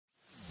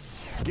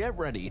Get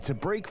ready to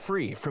break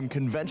free from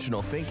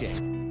conventional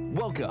thinking.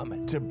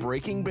 Welcome to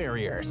Breaking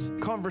Barriers,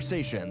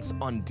 conversations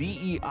on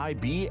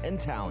DEIB and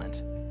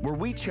talent, where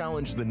we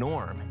challenge the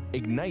norm,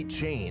 ignite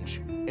change,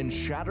 and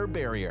shatter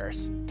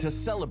barriers to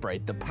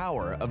celebrate the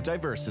power of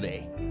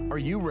diversity. Are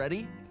you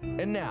ready?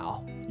 And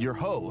now, your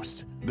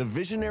host, the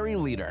visionary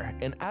leader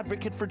and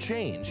advocate for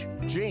change,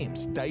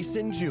 James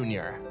Dyson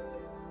Jr.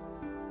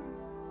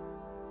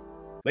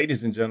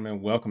 Ladies and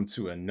gentlemen, welcome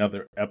to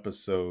another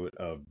episode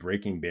of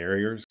Breaking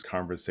Barriers,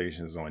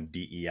 conversations on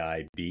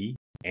DEIB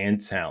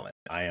and talent.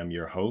 I am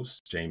your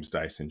host, James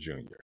Dyson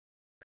Jr.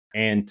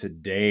 And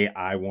today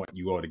I want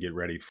you all to get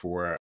ready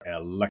for an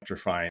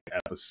electrifying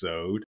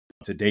episode.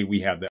 Today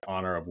we have the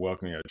honor of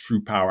welcoming a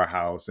true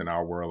powerhouse in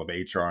our world of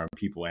HR and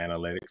people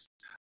analytics,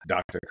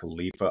 Dr.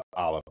 Khalifa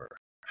Oliver.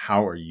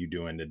 How are you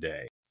doing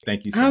today?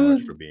 Thank you so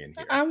much for being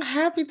here. I'm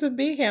happy to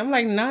be here. I'm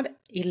like not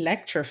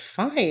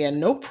electrifying,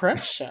 no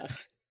pressure.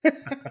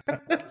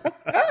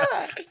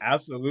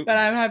 Absolutely. But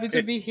I'm happy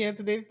to be here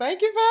today.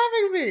 Thank you for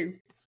having me.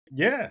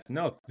 Yeah,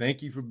 no,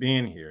 thank you for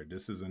being here.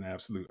 This is an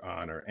absolute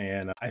honor.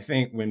 And I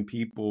think when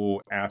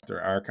people,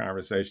 after our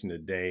conversation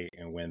today,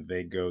 and when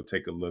they go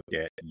take a look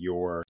at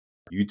your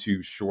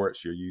YouTube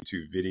shorts, your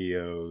YouTube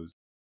videos,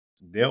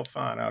 they'll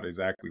find out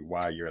exactly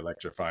why you're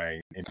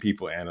electrifying in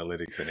people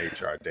analytics and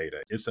HR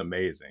data. It's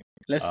amazing.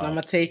 Listen, I'm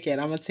going to take it.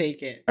 I'm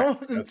taking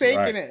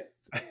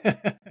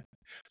it.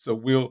 So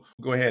we'll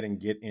go ahead and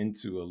get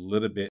into a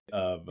little bit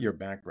of your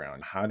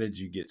background. How did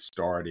you get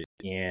started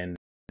in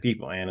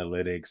people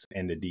analytics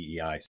and the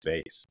DEI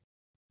space?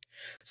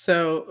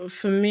 So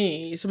for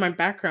me, my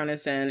background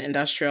is in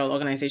industrial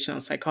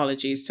organizational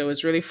psychology. So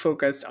it's really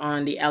focused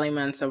on the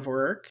elements of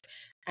work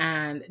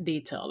and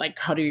data, like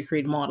how do you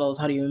create models,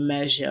 how do you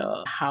measure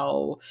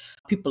how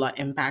people are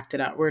impacted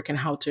at work and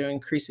how to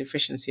increase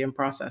efficiency in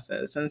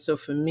processes. And so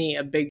for me,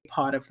 a big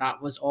part of that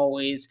was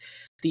always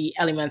the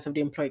elements of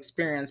the employee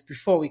experience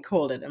before we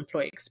called it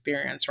employee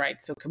experience,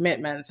 right? So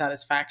commitment,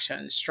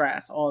 satisfaction,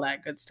 stress, all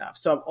that good stuff.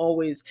 So I've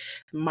always,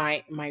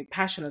 my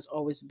passion has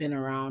always been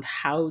around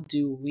how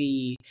do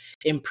we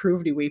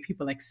improve the way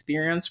people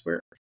experience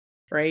work,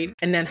 right?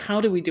 And then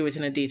how do we do it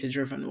in a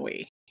data-driven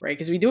way? Right?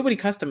 Because we do it with the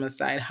customer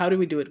side. How do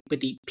we do it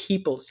with the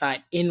people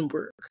side in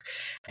work?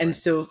 And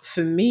so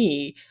for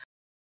me,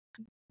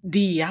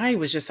 DEI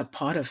was just a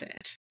part of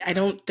it. I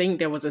don't think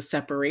there was a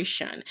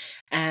separation.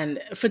 And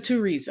for two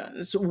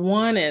reasons.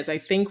 One is I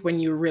think when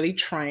you're really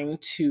trying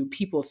to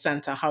people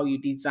center how you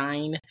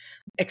design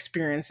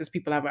experiences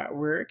people have at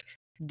work,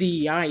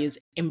 DEI is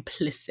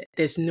implicit.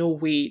 There's no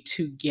way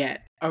to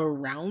get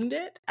around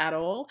it at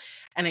all.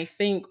 And I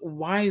think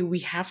why we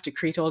have to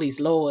create all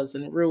these laws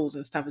and rules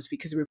and stuff is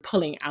because we're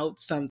pulling out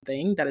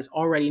something that is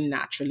already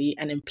naturally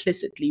and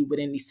implicitly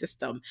within the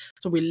system.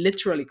 So we're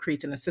literally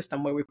creating a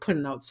system where we're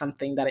putting out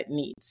something that it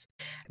needs.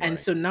 Right. And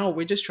so now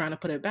we're just trying to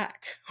put it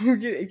back.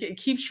 It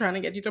keeps trying to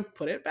get you to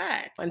put it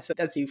back. And so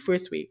that's the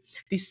first way.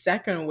 The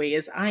second way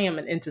is I am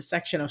an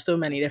intersection of so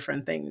many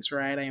different things,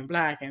 right? I am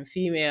Black, I'm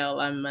female,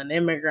 I'm an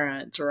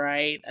immigrant,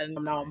 right? And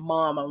I'm now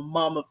I'm a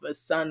mom of a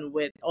son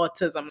with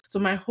autism. So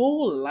my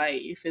whole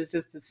life is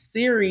just a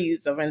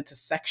series of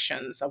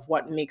intersections of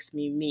what makes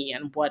me me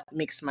and what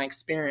makes my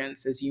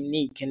experiences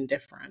unique and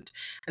different.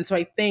 And so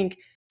I think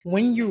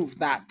when you're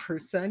that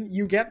person,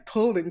 you get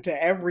pulled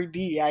into every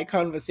DEI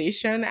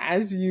conversation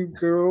as you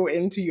grow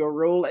into your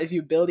role, as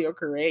you build your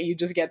career. You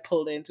just get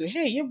pulled into,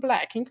 hey, you're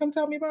Black. Can you come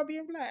tell me about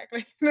being Black?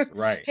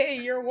 Right. Hey,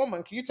 you're a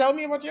woman. Can you tell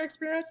me about your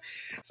experience?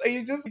 So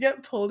you just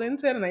get pulled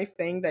into it. And I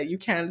think that you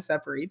can't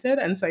separate it.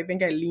 And so I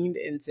think I leaned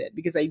into it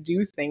because I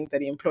do think that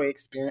the employee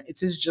experience,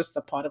 it is just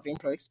a part of the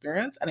employee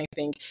experience. And I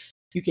think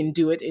you can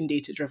do it in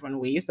data-driven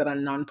ways that are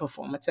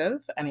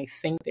non-performative. And I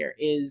think there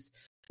is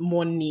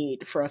more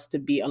need for us to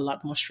be a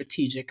lot more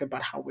strategic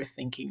about how we're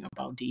thinking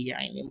about DEI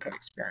and employee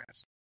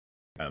experience.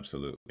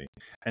 Absolutely.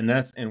 And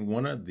that's in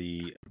one of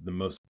the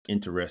most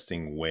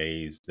interesting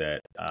ways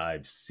that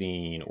I've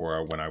seen,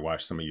 or when I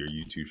watch some of your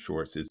YouTube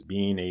shorts, is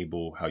being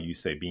able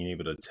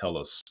to tell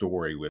a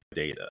story with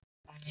data.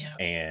 Yeah.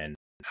 And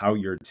how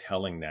you're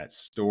telling that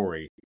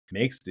story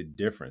makes the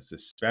difference,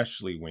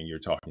 especially when you're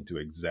talking to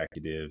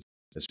executives,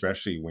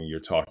 especially when you're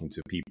talking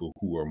to people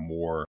who are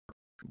more,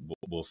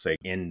 we'll say,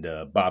 in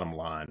the bottom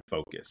line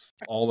focus.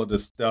 All of the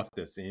stuff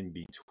that's in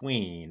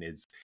between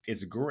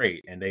is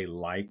great, and they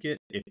like it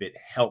if it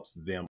helps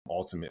them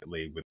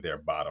ultimately with their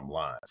bottom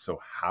line. So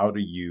how do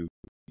you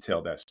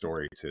tell that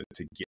story to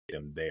get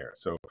them there?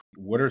 So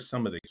what are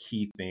some of the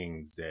key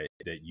things that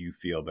you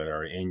feel that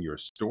are in your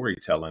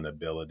storytelling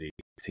ability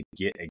to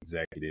get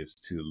executives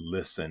to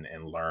listen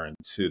and learn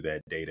to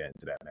that data and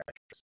to that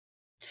metrics?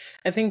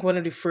 I think one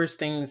of the first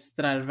things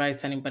that I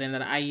advise anybody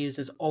that I use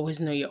is always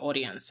know your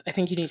audience. I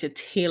think you need to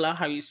tailor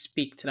how you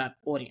speak to that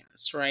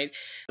audience, right?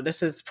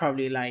 This is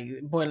probably like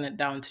boiling it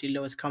down to the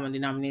lowest common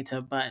denominator,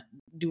 but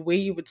the way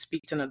you would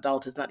speak to an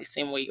adult is not the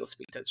same way you'll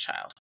speak to a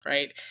child,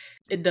 right?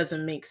 It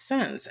doesn't make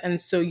sense. And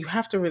so you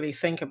have to really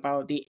think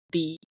about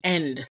the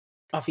end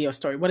of your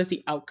story? What is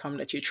the outcome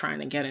that you're trying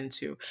to get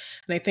into?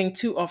 And I think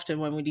too often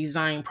when we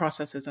design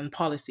processes and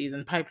policies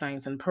and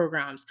pipelines and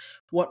programs,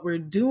 what we're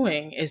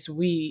doing is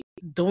we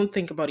don't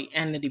think about the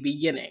end and the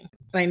beginning.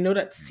 And I know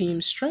that Mhm.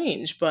 seems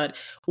strange, but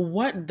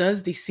what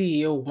does the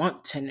CEO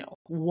want to know?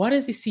 What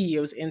is the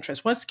CEO's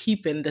interest? What's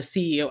keeping the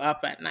CEO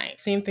up at night?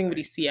 Same thing with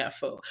the Right.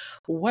 CFO.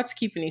 What's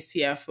keeping the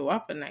CFO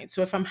up at night?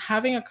 So if I'm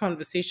having a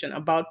conversation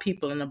about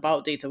people and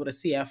about data with a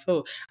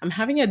CFO, I'm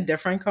having a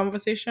different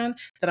conversation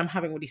that I'm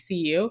having with the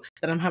CEO,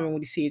 that I'm having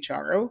with the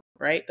CHRO,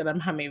 right? That I'm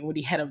having with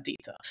the head of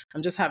data.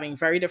 I'm just having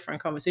very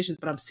different conversations,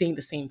 but I'm seeing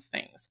the same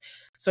things.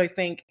 So I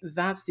think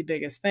that's the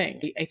biggest thing.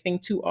 I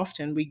think too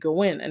often we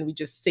go in and we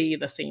just say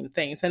the same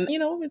things. And,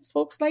 it's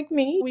folks like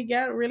me, we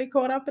get really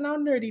caught up in our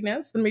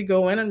nerdiness and we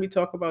go in and we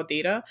talk about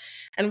data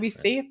and we Right.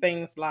 say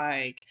things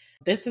like,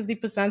 this is the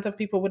percent of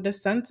people with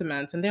this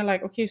sentiment. And they're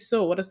like, okay,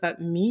 so what does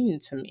that mean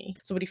to me?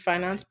 So the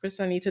finance Right.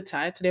 person need to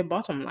tie it to their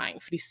bottom line.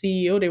 For the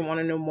CEO, they want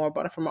to know more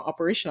about it from an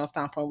operational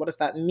standpoint. What does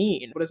that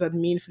mean? What does that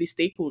mean for the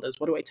stakeholders?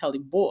 What do I tell the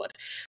board?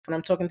 When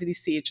I'm talking to the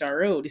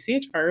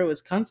CHRO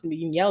is constantly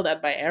being yelled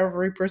at by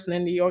every person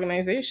in the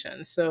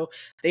organization. So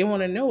they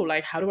want to know,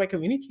 like, how do I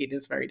communicate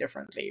this very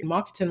differently?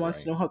 Marketing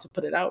wants to Right. know how to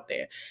put it out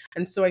there.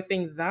 And so I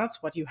think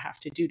that's what you have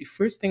to do. The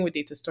first thing with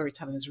data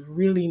storytelling is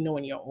really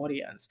knowing your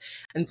audience.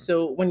 And Mm.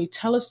 so when you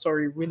tell a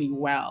story really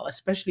well,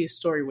 especially a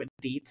story with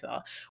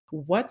data,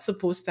 what's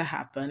supposed to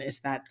happen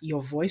is that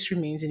your voice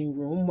remains in the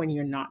room when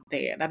you're not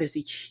there. That is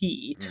the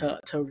key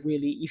Mm. to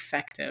really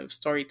effective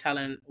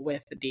storytelling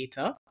with the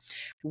data.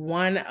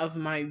 One of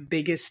my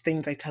biggest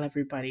things I tell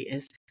everybody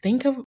is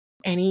think of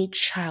any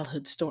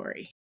childhood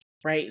story.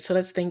 Right. So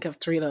let's think of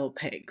Three Little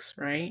Pigs,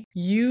 right?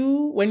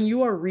 When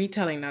you are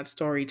retelling that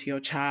story to your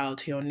child,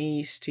 to your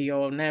niece, to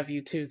your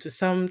nephew, to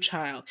some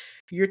child,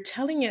 you're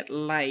telling it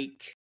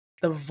like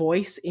the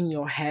voice in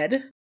your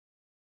head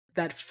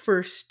that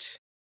first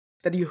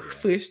that you Yeah.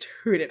 first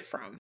heard it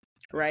from,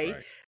 That's right?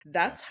 right. Yeah.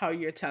 That's how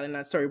you're telling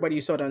that story, whether you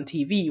saw it on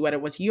TV, whether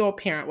it was your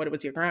parent, whether it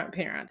was your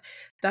grandparent.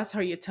 That's how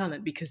you're telling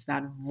it because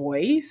that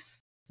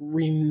voice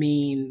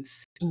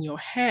remains in your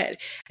head.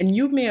 And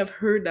you may have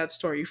heard that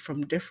story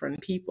from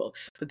different people,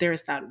 but there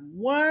is that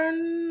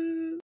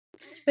one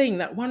thing,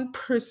 that one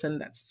person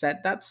that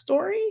said that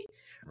story,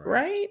 Right.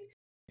 right?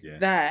 Yeah.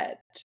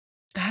 That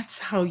that's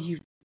how you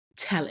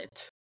tell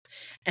it.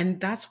 And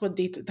that's what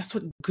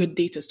good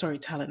data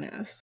storytelling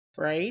is,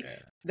 right? Yeah.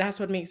 That's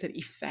what makes it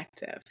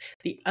effective.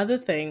 The other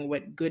thing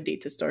with good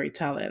data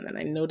storytelling, and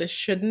I know this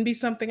shouldn't be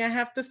something I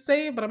have to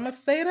say, but I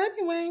must say it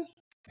anyway.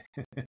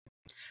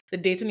 The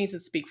data needs to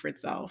speak for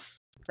itself,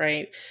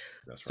 right?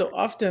 That's So right.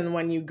 often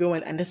when you go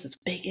in, and this is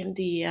big in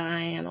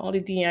DEI, and all the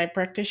DEI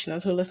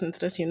practitioners who listen to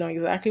this, you know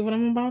exactly what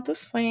I'm about to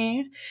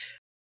say.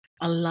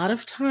 A lot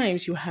of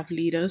times you have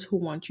leaders who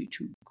want you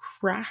to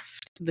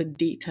craft the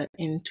data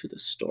into the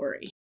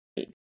story.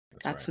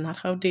 That's That's right. not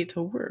how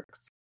data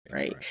works, That's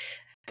right? right.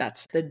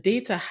 That's the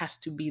data has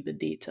to be the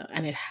data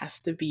and it has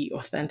to be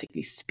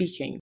authentically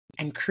speaking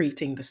and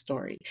creating the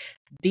story.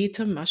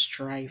 Data must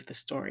drive the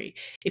story.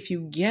 If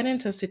you get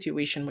into a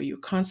situation where you're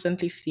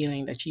constantly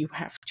feeling that you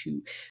have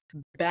to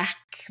back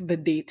the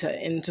data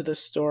into the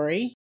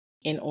story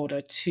in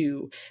order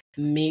to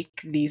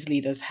make these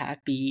leaders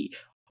happy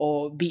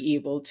or be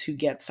able to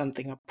get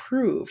something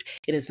approved.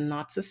 It is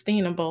not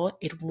sustainable.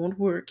 It won't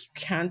work. You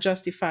can't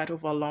justify it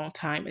over a long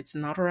time. It's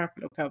not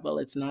replicable.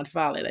 It's not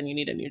valid, and you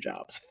need a new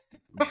job.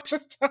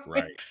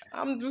 Right.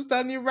 I'm just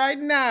telling you right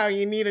now,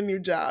 you need a new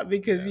job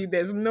because Yeah.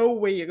 there's no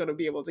way you're going to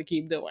be able to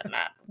keep doing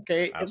that.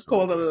 Okay, it's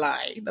called a Absolutely.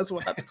 lie. That's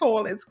what that's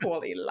called. It's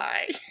called a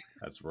lie.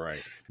 That's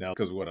right. Now,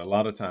 because what a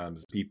lot of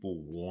times people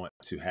want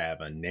to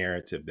have a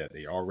narrative that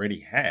they already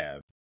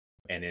have,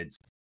 and it's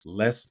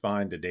let's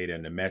find the data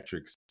and the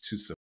metrics to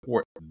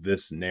support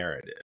this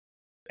narrative.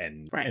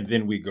 Right. And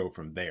then we go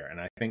from there. And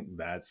I think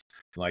that's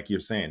like you're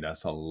saying,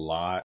 that's a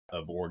lot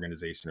of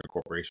organizations or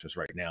corporations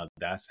right now.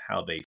 That's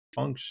how they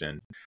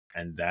function.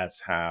 And that's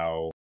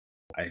how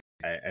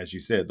as you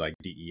said, like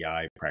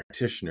DEI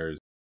practitioners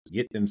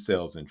get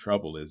themselves in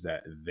trouble is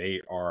that they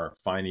are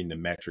finding the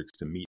metrics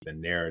to meet the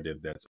narrative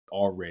that's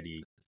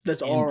already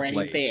That's in already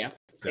place, there.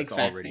 that's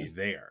already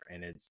Exactly. there.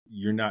 And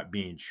you're not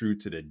being true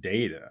to the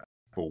data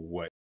for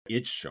what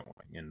it's showing,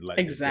 and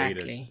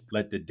Exactly.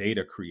 let the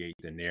data create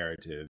the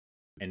narrative,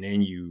 and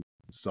then you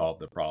solve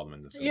the problem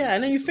and the Yeah,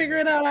 and then solutions you from figure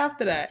it there. out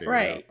after And you that, figure it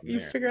out right? from You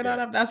there. figure it out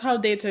Yeah. after. That's how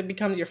data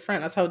becomes your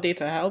friend. That's how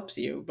data helps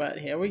you. But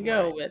here we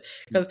go Right. with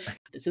because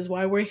this is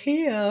why we're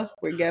here.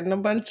 We're getting a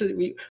bunch of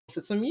we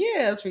for some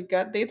years we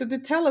got data to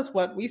tell us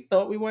what we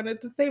thought we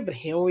wanted to say, but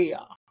here we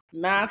are.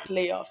 Mass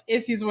Right. layoffs,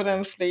 issues with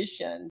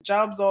inflation,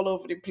 jobs all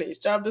over the place,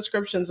 job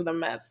descriptions in a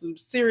mess, some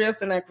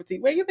serious inequity.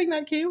 Where do you think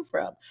that came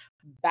from?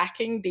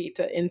 Backing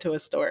data into a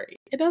story.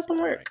 It doesn't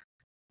Right. work.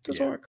 It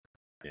doesn't Yeah. work.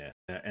 Yeah,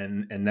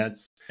 and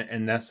that's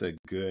a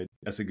good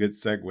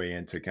segue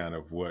into kind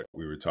of what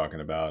we were talking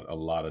about a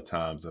lot of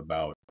times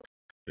about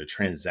the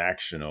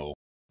transactional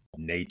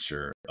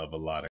nature of a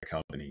lot of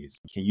companies.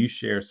 Can you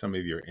share some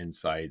of your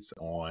insights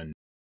on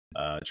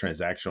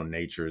transactional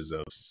natures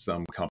of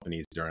some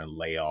companies during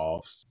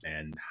layoffs,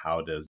 and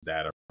how does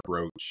that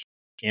approach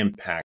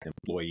impact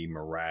employee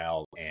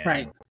morale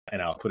Right.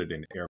 and I'll put it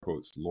in air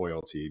quotes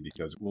loyalty,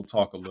 because we'll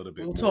talk a little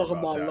bit We'll more talk about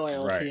about that. Right.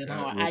 loyalty and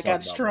how We'll I talk got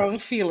about more. strong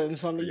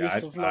feelings on the Yeah,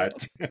 use of I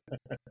loyalty.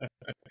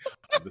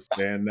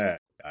 understand that.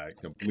 I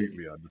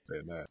completely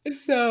understand that.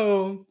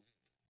 So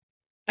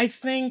I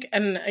think,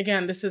 and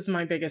again, this is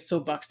my biggest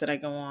soapbox that I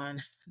go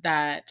on,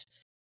 that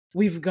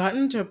we've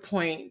gotten to a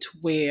point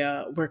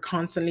where we're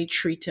constantly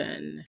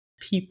treating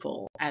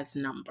people as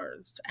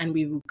numbers, and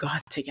we've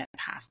got to get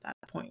past that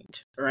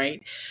point,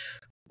 right?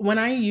 When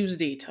I use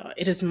data,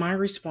 it is my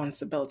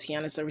responsibility,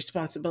 and it's a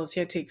responsibility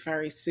I take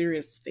very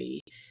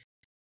seriously,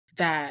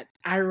 that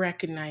I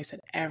recognize that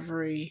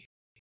every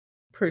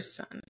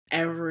person,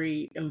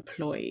 every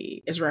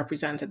employee is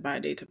represented by a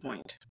data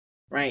point,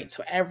 right?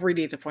 So every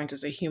data point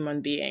is a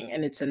human being,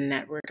 and it's a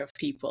network of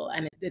people,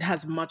 and it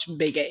has much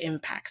bigger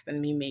impacts than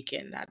me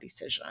making that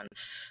decision,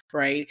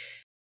 right?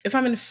 If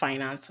I'm in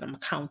finance and I'm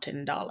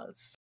counting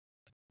dollars,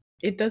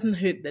 it doesn't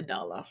hurt the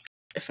dollar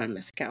if I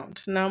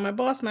miscount. Now, my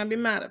boss might be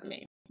mad at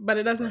me, but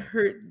it doesn't Right.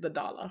 hurt the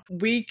dollar.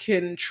 We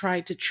can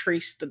try to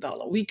trace the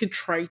dollar. We could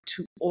try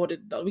to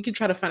audit the dollar. We could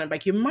try to find it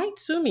back. You might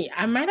sue me.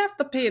 I might have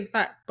to pay it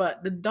back,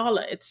 but the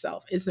dollar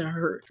itself isn't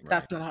hurt. Right.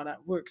 That's not how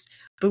that works.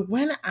 But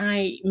when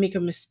I make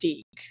a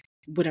mistake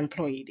with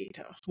employee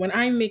data, when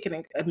I make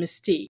a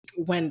mistake,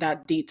 when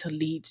that data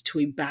leads to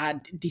a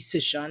bad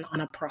decision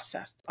on a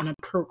process, on a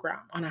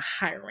program, on a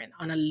hiring,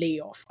 on a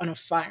layoff, on a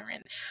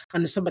firing,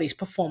 on somebody's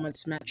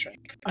performance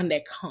metric, on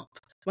their comp,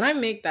 when I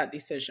make that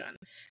decision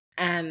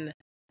and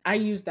I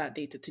use that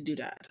data to do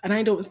that, and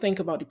I don't think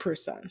about the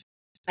person,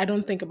 I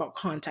don't think about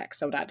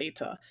context of that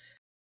data,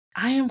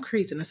 I am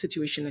creating a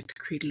situation that could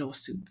create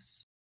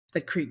lawsuits,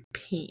 that create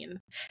pain,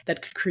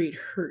 that could create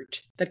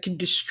hurt, that could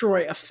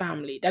destroy a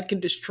family, that could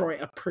destroy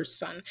a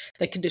person,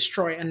 that could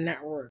destroy a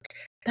network.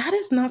 That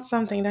is not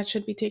something that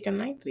should be taken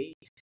lightly.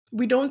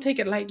 We don't take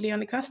it lightly on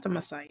the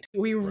customer side.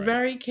 We're Right.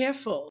 very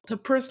careful to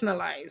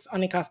personalize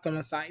on the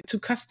customer side, to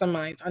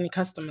customize on the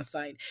customer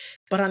side.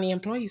 But on the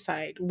employee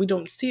side, we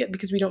don't see it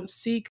because we don't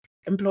see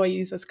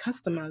employees as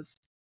customers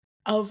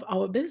of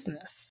our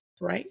business,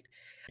 right?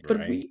 But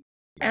Right.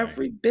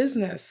 every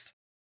business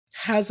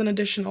has an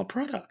additional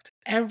product.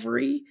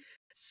 Every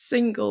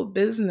single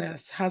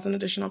business has an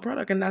additional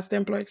product, and that's the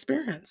employee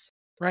experience,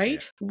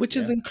 right? Yeah. Which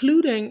is Yeah.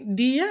 including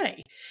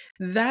DA.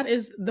 That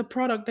is the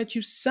product that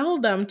you sell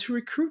them to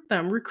recruit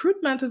them.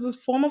 Recruitment is a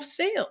form of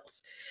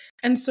sales.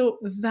 And so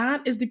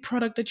that is the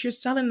product that you're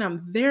selling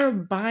them. They're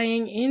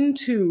buying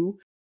into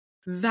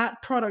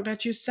that product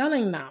that you're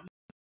selling them.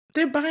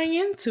 They're buying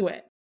into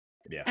it.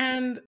 Yeah.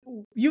 And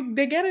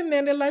they get in there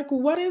and they're like,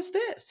 what is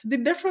this? The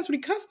difference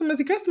with the customer is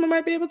the customer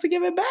might be able to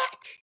give it back.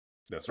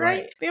 That's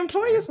Right? right. The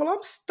employees, well,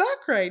 I'm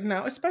stuck right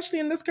now, especially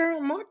in this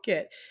current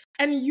market.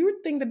 And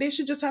you think that they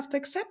should just have to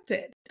accept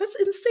it. That's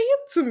insane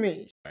to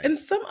me. Right. And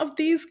some of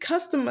these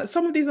customers,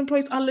 some of these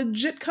employees are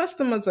legit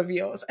customers of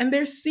yours. And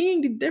they're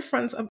seeing the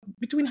difference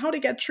between how they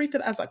get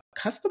treated as a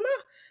customer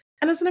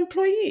and as an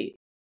employee.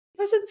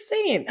 That's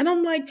insane. And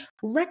I'm like,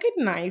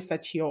 recognize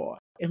that your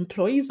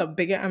employees are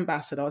bigger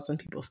ambassadors than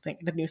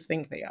you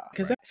think they are.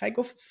 Because Right. if I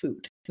go for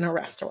food in a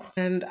restaurant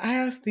and I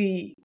ask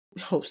the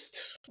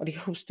host or the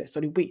hostess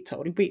or the waiter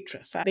or the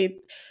waitress,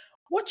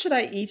 what should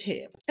I eat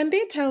here? And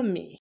they tell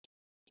me,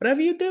 whatever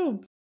you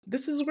do,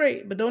 this is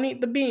great, but don't eat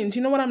the beans.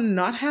 You know what I'm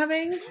not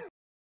having?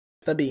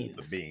 The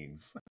beans. The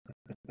beans.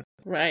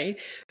 Right?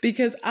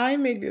 Because I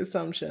make the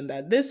assumption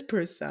that this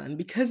person,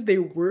 because they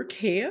work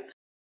here,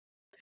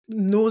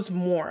 knows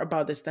more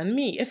about this than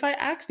me. If I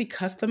ask the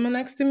customer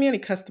next to me and the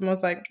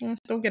customer's like,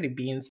 don't get the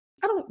beans,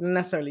 I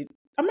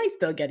might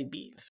still get the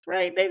beans,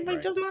 right? They might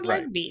Right. just not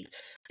Right. like beans.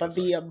 But That's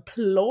the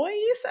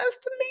employee says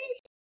to me,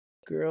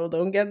 girl,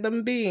 don't get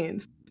them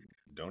beans.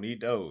 Don't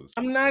eat those.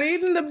 I'm not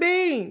eating the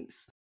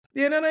beans.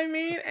 You know what I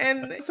mean?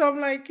 And so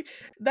I'm like,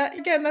 that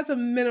again, that's a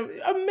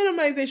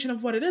minimization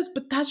of what it is,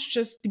 but that's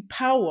just the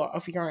power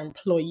of your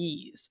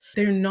employees.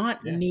 They're not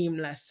Yeah.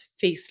 nameless,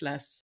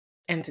 faceless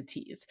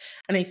entities.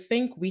 And I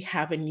think we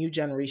have a new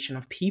generation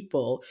of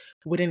people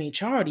within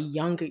HR, the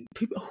younger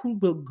people who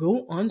will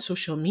go on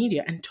social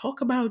media and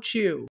talk about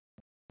you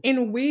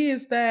in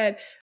ways that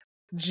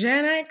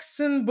Gen X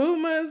and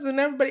boomers and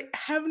everybody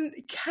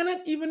cannot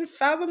even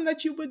fathom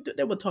that you would do.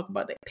 They will talk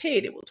about their pay,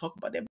 they will talk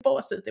about their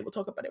bosses, they will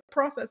talk about their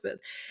processes.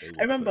 They will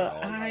I remember put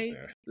it all out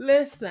there.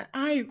 listen,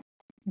 I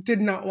did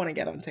not want to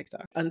get on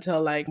TikTok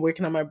until like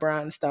working on my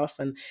brand stuff,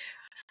 and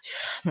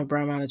my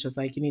brand manager's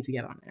like, you need to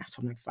get on there.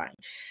 So I'm like, fine.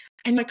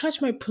 And I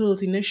clutched my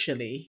pearls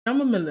initially.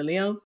 I'm a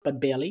millennial, but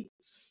barely.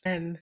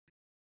 And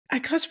I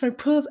clutched my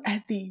pearls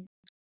at the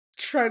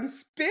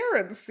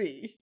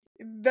transparency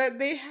that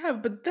they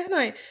have. But then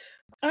I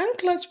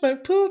unclutched my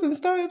pearls and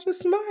started to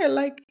smile.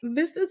 Like,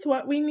 this is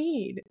what we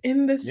need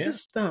in this Yeah.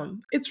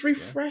 system. It's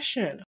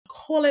refreshing.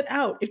 Call it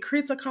out. It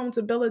creates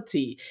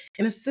accountability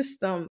in a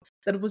system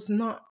that was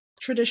not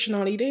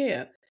traditionally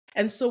there.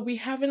 And so we're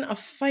having a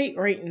fight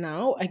right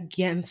now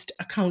against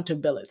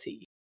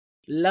accountability.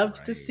 Love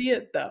to Right. see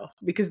it though,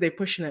 because they're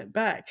pushing it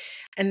back.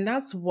 And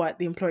that's what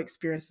the employee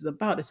experience is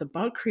about. It's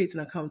about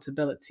creating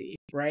accountability,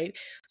 right?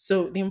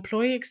 So the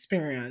employee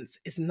experience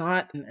is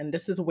not, and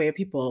this is where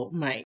people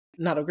might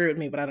not agree with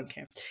me, but I don't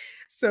care.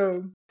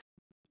 So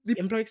the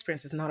employee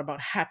experience is not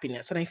about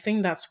happiness. And I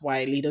think that's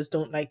why leaders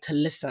don't like to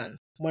listen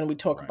when we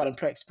talk about Right.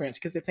 employee experience,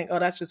 because they think, oh,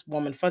 that's just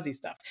warm and fuzzy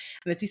stuff.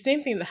 And it's the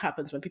same thing that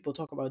happens when people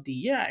talk about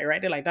DEI, right?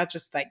 They're like, that's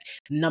just like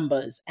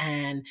numbers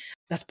and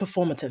that's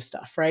performative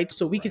stuff, right?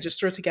 So we could Right.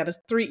 just throw together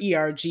 3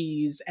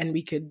 ERGs and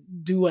we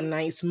could do a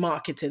nice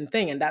marketing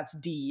thing, and that's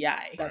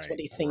DEI. That's what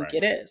Right. they think Right.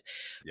 it is.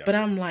 Yep. But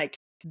I'm like,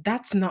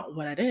 that's not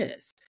what it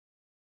is.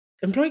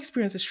 Employee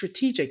experience is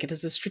strategic. It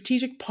is a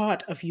strategic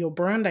part of your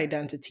brand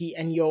identity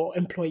and your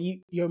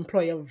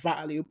employer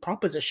value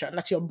proposition.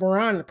 That's your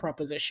brand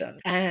proposition.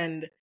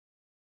 And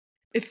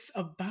it's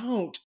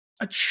about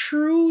a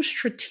true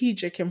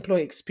strategic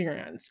employee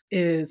experience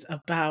is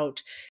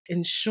about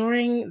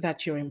ensuring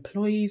that your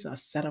employees are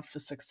set up for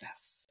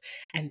success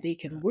and they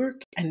can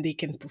work and they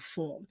can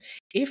perform.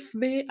 If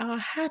they are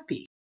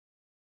happy,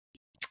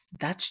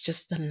 that's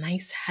just a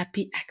nice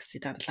happy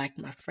accident, like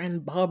my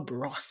friend Bob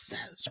Ross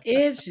says.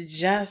 It's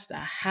just a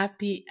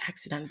happy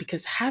accident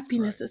because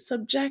happiness right. is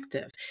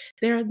subjective.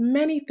 There are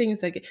many things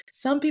that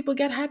some people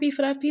get happy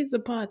for that pizza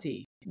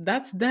party.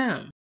 That's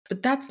them.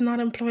 But that's not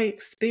employee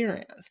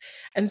experience.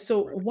 And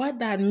so Right. what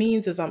that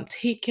means is I'm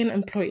taking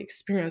employee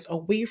experience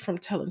away from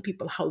telling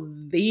people how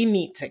they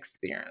need to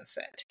experience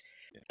it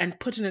and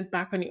putting it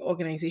back on the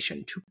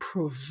organization to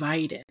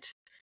provide it.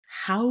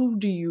 How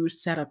do you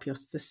set up your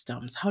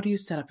systems? How do you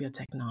set up your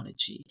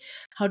technology?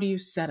 How do you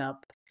set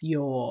up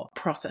your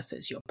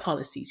processes, your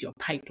policies, your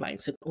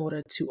pipelines in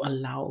order to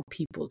allow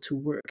people to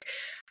work?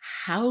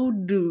 How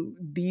do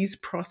these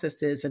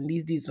processes and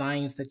these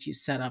designs that you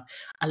set up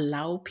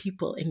allow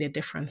people in their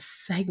different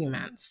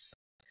segments?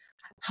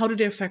 How do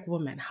they affect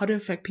women? How do they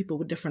affect people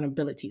with different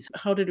abilities?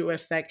 How do they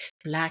affect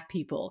Black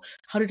people?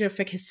 How do they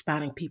affect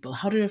Hispanic people?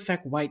 How do they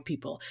affect white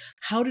people?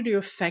 How do they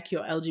affect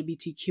your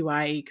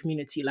LGBTQIA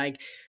community?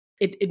 Like,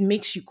 it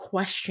makes you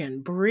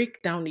question,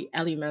 break down the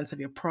elements of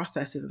your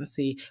processes and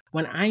say,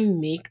 when I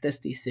make this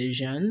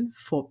decision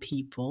for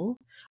people,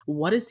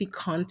 what is the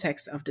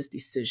context of this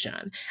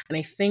decision? And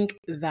I think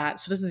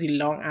that, so this is a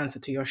long answer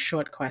to your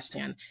short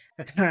question.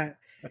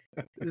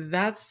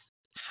 That's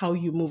how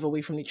you move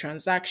away from the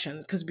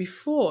transactions. Because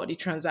before the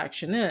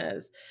transaction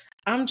is,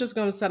 I'm just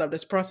going to set up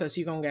this process,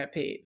 you're going to get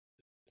paid,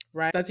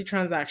 right? That's the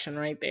transaction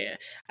right there.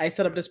 I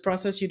set up Right. this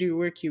process, you do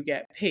work, you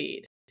get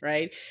paid,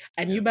 right?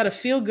 And you Yep. better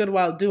feel good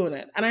while doing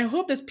it. And I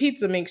hope this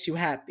pizza makes you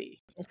happy,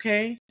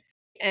 okay?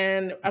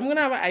 And I'm going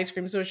to have an ice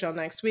cream social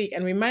next week,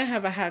 and we might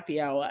have a happy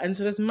hour. And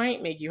so this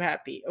might make you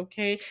happy,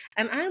 okay?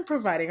 And I'm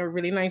providing a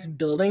really nice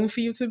building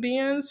for you to be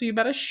in. So you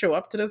better show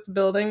up to this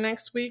building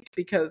next week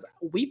because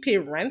we pay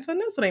rent on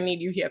this and I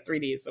need you here 3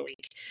 days a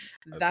week.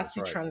 That's That's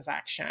the right.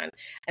 transaction.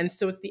 And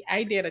so it's the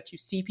idea that you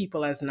see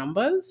people as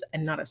numbers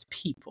and not as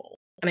people.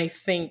 And I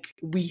think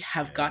we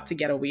have got to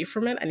get away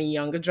from it. And the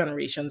younger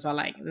generations are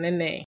like,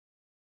 nah,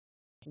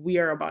 we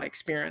are about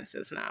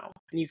experiences now.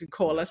 And you could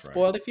call us That's right.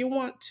 spoiled if you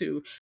want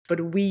to,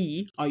 but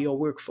we are your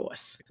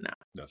workforce now.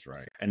 That's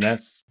right. And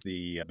that's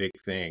the big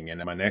thing.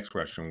 And my next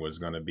question was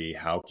going to be,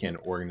 how can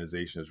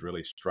organizations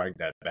really strike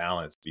that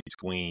balance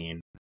between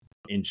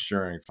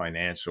ensuring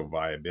financial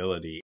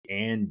viability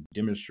and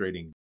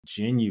demonstrating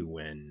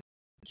genuine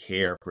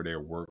care for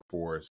their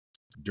workforce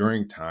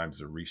during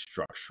times of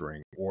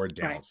restructuring or Right.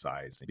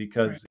 downsizing?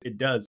 Because it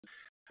does,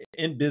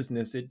 in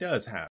business, it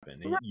does happen.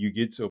 Right. You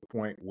get to a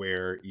point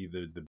where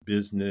either the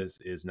business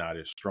is not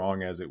as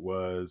strong as it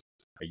was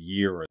a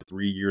year or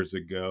 3 years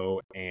ago,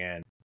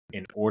 and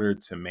in order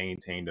to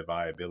maintain the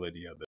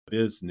viability of the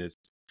business,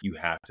 you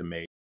have to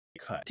make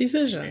cuts. And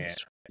Decisions.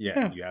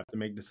 Yeah. you have to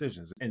make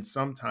decisions. And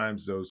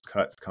sometimes those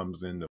cuts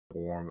comes in the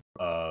form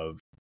of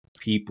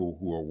people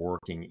who are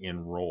working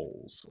in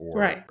roles or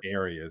Right.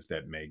 areas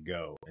that may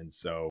go. And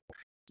so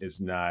it's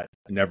not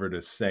never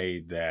to say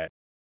that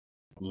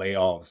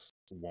layoffs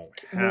won't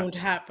Won't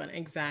happen. happen.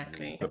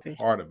 Exactly. It's a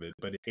part of it,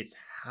 but it's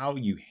how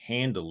you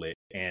handle it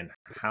and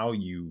how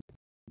you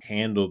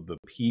handle the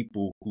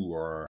people who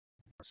are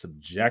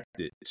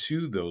subjected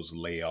to those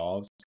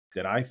layoffs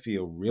that I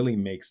feel really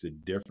makes the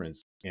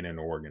difference in an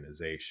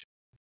organization.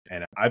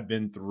 And I've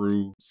been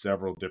through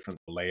several different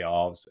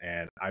layoffs,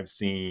 and I've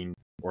seen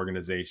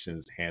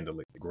organizations handle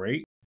it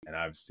great, and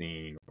I've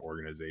seen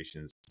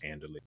organizations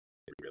handle it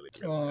really,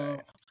 really Oh,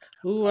 bad.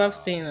 ooh, I've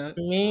seen it.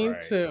 Me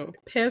Right. too.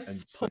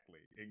 Piss poor.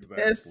 Piss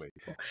Exactly.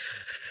 poor.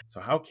 So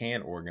how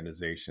can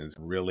organizations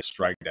really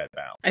strike that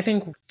balance? I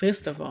think,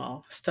 first of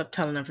all, stop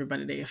telling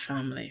everybody they're your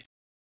family.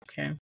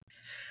 Okay.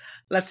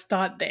 Let's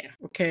start there.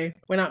 Okay.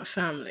 We're not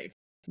family.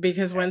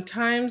 Because when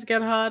times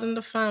get hard in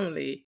the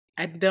family,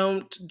 I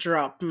don't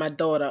drop my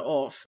daughter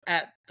off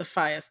at the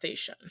fire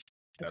station.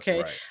 That's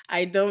Okay. right.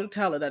 I don't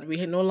tell her that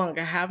we no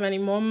longer have any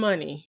more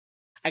money.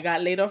 I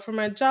got laid off from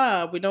my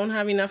job. We don't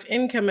have enough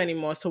income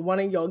anymore. So one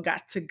of y'all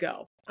got to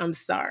go. I'm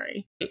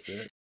sorry. That's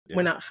it.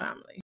 We're Yeah. not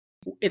family.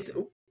 It's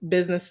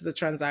business is a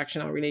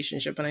transactional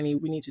relationship,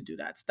 and we need to do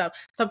that. Stop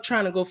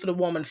trying to go for the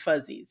warm and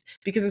fuzzies,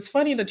 because it's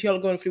funny that y'all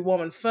going for the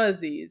warm and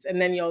fuzzies,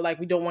 and then y'all like,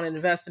 we don't want to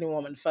invest in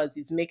warm and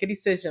fuzzies. Make a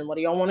decision. What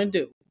do y'all want to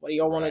do? What do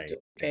y'all want to do?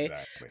 Okay,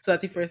 exactly. So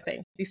that's the first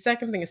thing. The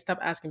second thing is stop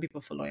asking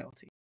people for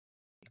loyalty.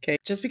 Okay,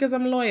 just because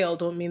I'm loyal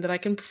don't mean that I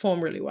can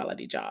perform really well at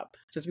the job.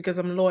 Just because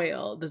I'm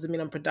loyal doesn't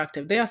mean I'm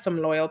productive. There are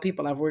some loyal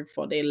people I've worked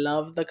for. They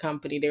love the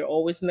company. They're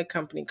always in the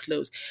company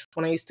clothes.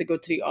 When I used to go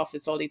to the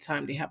office all the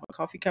time, they have a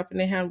coffee cup in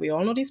their hand. We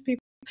all know these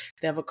people.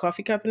 They have a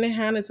coffee cup in their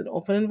hand. It's an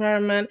open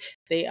environment.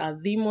 They are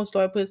the most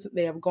loyal person.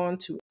 They have gone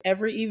to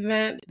every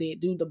event. They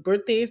do the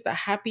birthdays, the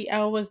happy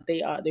hours.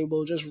 They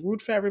will just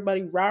root for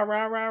everybody. Rah,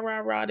 rah, rah, rah,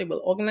 rah. They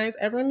will organize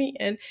every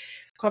meeting.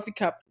 Coffee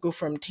cup, go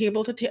from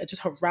table to table,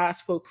 just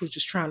harass folk who's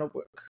just trying to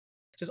work.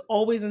 Just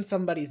always in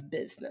somebody's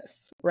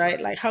business, right?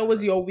 Like, how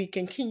was your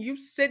weekend? Can you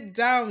sit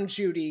down,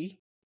 Judy?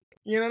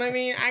 You know what I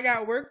mean? I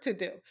got work to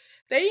do.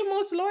 They're your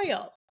most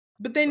loyal,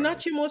 but they're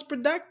not your most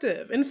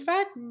productive. In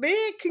fact,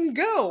 they can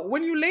go.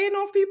 When you laying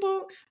off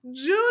people,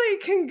 Judy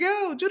can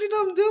go. Judy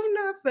don't do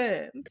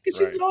nothing because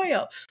she's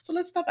loyal. So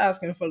let's stop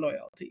asking for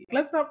loyalty.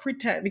 Let's not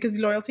pretend, because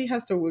loyalty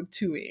has to work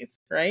two ways,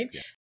 right?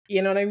 Yeah.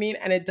 You know what I mean?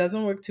 And it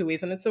doesn't work two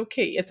ways, and it's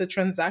okay. It's a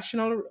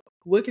transactional,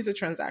 work is a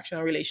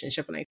transactional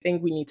relationship, and I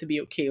think we need to be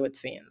okay with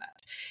saying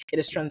that. It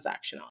is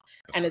transactional.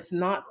 And it's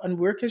not, and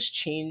work has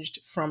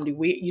changed from the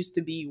way it used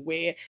to be,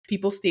 where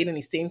people stayed in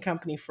the same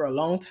company for a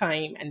long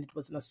time, and it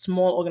was in a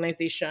small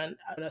organization,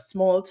 in a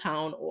small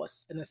town, or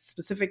in a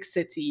specific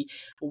city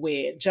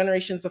where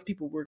generations of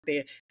people worked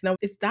there. Now,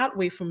 it's that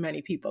way for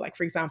many people. Like,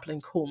 for example, in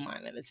coal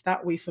mining, it's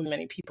that way for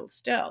many people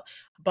still.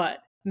 But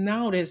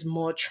now there's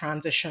more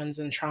transitions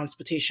and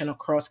transportation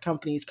across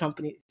companies.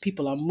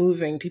 People are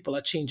moving, people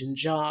are changing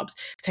jobs.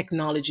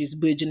 Technology is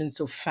burgeoning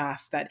so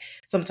fast that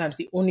sometimes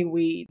the only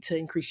way to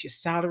increase your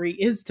salary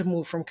is to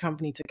move from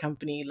company to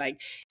company. Like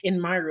in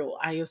my role,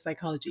 IO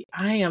psychology,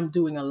 I am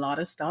doing a lot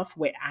of stuff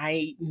where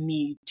I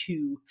need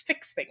to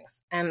fix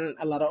things. And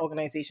a lot of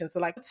organizations are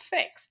like, it's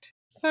fixed.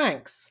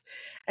 Thanks.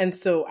 And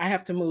so I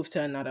have to move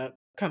to another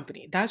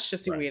company. That's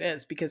just the way it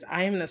is, because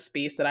I am in a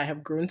space that I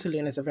have grown to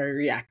learn is a very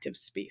reactive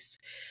space.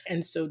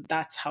 And so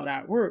that's how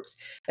that works.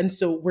 And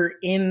so we're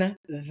in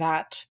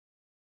that,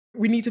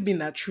 we need to be in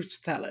that truth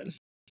telling,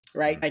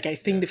 right? Like I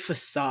think the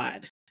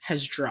facade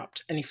has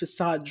dropped, and the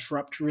facade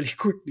dropped really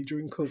quickly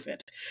during COVID.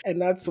 And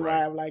that's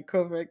why I'm like,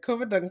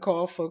 COVID done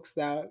call folks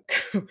out.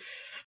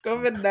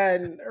 COVID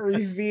done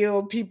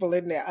revealed people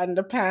in their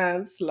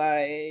underpants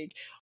like,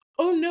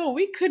 oh no,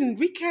 we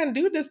can't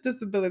do this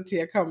disability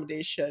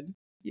accommodation.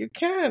 You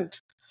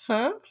can't,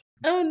 huh?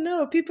 Oh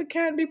no, people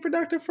can't be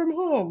productive from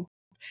home.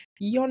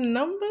 Your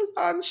numbers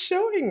aren't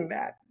showing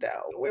that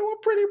though. We were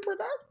pretty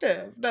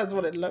productive. That's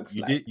what it looks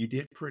like. You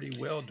did pretty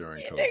well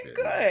during COVID. You did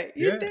good.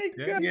 You did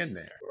good. In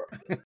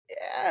there.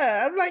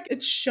 Yeah, I'm like,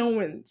 it's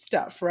showing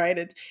stuff, right?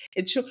 It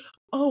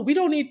oh, we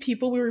don't need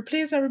people. We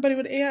replace everybody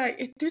with AI.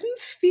 It didn't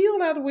feel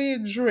that way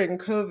during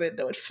COVID,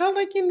 though. It felt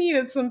like you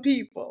needed some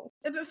people.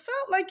 It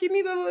felt like you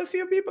needed a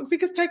few people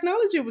because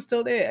technology was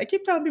still there. I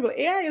keep telling people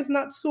AI is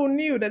not so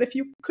new that if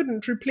you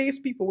couldn't replace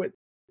people with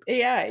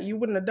AI, you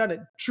wouldn't have done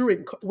it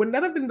during. Wouldn't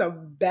that have been the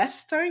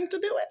best time to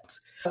do it?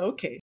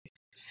 Okay,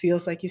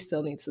 feels like you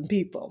still need some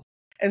people.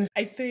 And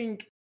I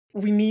think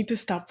we need to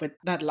stop with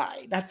that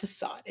lie, that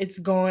facade. It's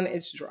gone,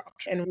 it's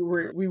dropped. And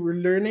we were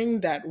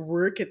learning that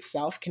work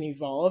itself can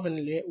evolve,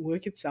 and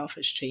work itself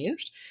has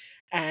changed.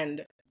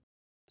 And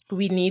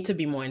we need to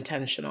be more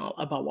intentional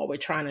about what we're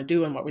trying to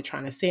do and what we're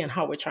trying to say and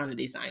how we're trying to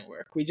design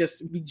work. We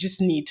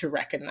just need to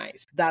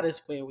recognize that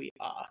is where we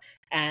are.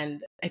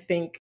 And I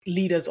think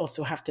leaders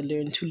also have to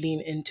learn to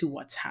lean into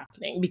what's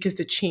happening, because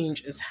the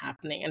change is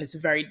happening, and it's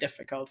very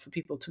difficult for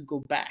people to go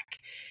back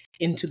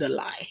into the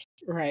lie,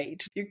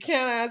 right? You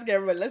can't ask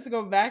everybody, let's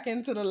go back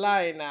into the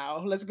lie now.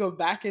 Let's go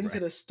back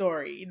into the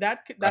story.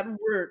 That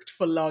worked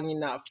for long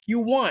enough. You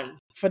won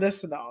for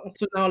this long.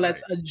 So now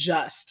let's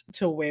adjust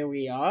to where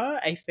we are.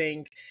 I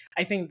think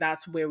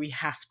that's where we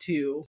have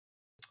to,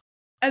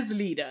 as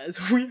leaders,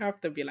 we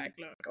have to be like,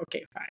 look,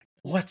 okay, fine.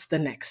 What's the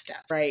next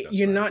step, right?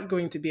 You're not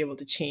going to be able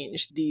to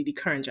change the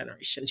current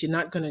generations. You're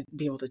not going to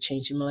be able to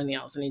change the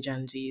millennials and the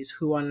Gen Zs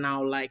who are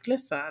now like,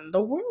 listen, the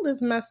world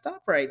is messed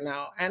up right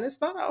now, and it's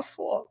not our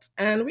fault,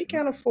 and we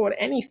can't afford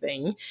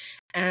anything,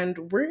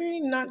 and we're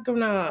not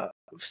going to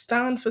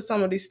stand for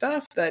some of the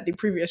stuff that the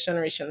previous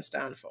generation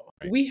stand for.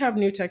 We have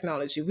new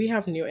technology. We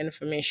have new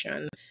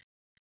information.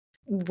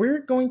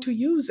 We're going to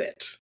use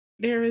it.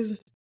 There is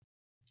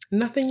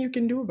nothing you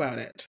can do about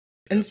it.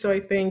 And so I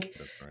think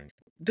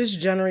this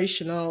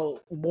generational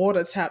war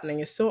that's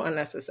happening is so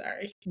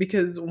unnecessary,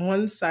 because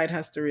one side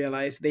has to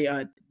realize they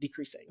are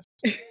decreasing.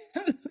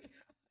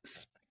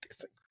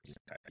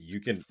 You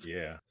can,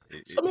 yeah.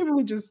 So maybe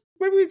we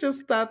just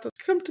start to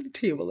come to the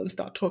table and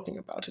start talking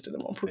about it in a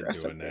more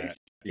progressive way.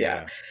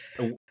 Yeah.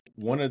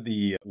 One of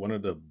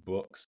the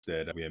books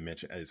that we had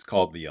mentioned is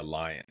called The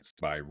Alliance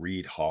by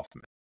Reid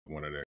Hoffman,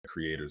 one of the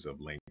creators of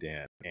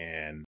LinkedIn.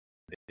 And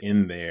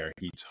in there,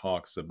 he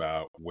talks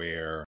about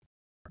where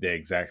the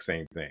exact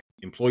same thing.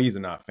 Employees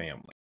are not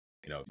family.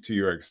 to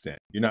your extent.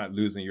 You're not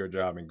losing your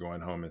job and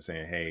going home and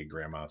saying, "Hey,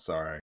 grandma,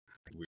 sorry.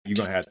 You're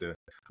gonna have to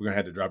we're gonna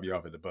have to drop you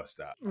off at the bus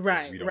stop because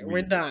Right.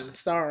 we're Done. we're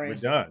Sorry.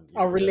 done. Our There's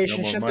no more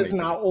relationship is money for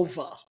now that."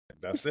 over.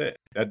 That's it.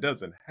 That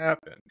doesn't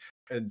happen.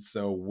 And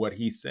so what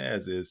he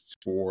says is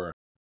for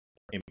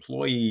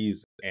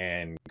employees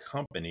and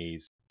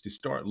companies to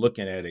start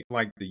looking at it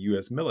like the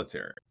US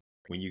military.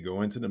 When you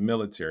go into the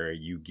military,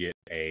 you get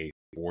a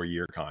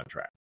 4-year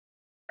contract.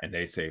 And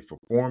they say for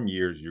 4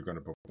 years, you're going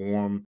to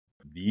perform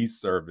these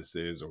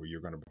services or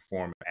you're going to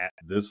perform at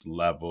this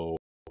level,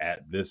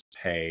 at this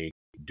pay,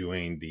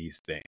 doing these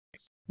things.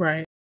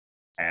 Right.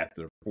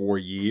 After 4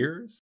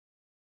 years,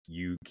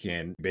 you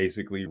can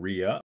basically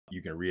re-up,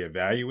 you can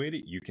reevaluate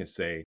it, you can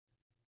say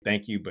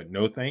thank you, but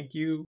no thank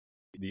you.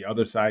 The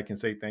other side can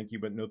say thank you,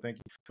 but no thank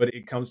you. But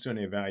it comes to an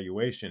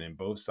evaluation, and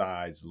both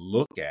sides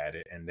look at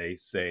it and they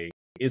say,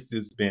 is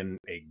this been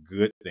a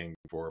good thing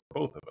for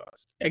both of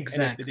us? And if it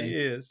Exactly.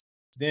 is,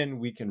 then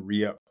we can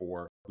re-up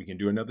we can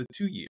do another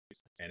 2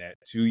 years. And at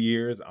 2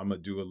 years,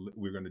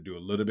 we're going to do a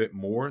little bit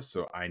more.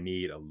 So I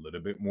need a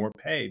little bit more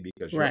pay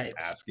because you're Right.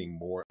 asking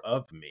more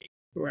of me.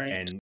 Right.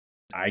 And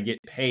I get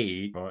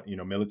paid,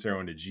 military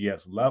on the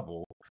GS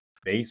level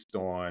based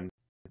on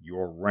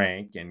your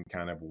rank and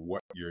kind of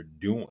what you're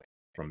doing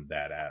from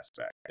that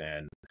aspect.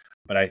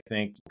 But I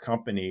think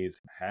companies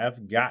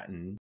have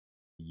gotten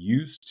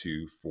used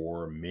to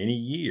for many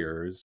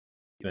years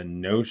the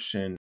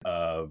notion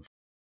of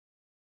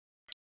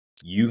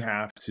you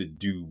have to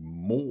do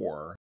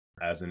more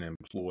as an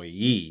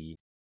employee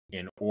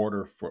in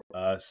order for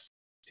us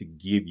to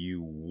give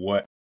you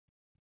what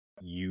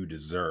you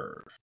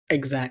deserve.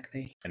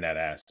 Exactly. In that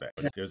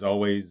aspect. There's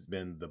always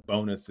been the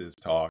bonuses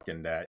talk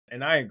and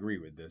I agree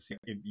with this.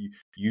 If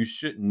you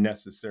shouldn't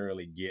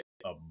necessarily get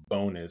a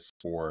bonus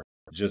for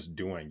just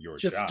doing your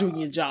Just job. doing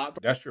your job.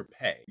 That's your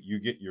pay. You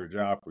get your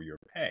job for your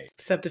pay.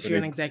 Except if you're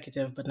an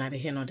executive, but neither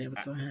here nor there.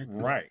 Go ahead.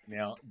 Right.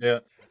 Now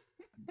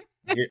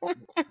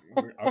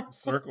I'll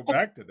circle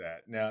back to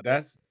that. Now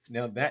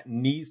that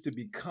needs to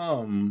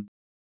become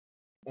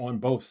on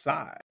both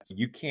sides.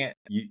 You can't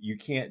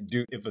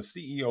do, if a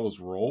CEO's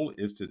role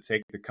is to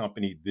take the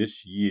company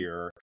this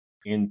year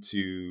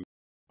into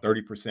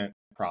 30%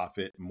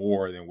 profit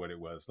more than what it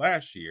was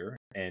last year,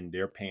 and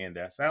they're paying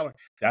that salary,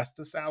 that's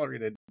the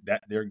salary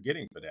that they're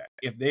getting for that.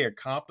 If they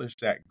accomplish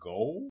that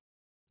goal,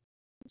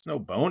 there's no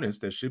bonus.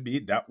 There should be.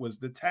 That was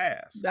the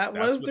task. That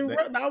was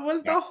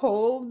the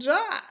whole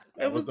job.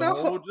 That was the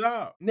whole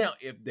job. Now,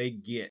 if they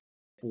get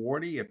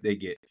 40, if they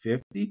get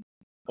 50,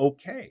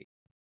 okay.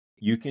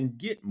 You can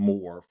get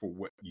more for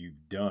what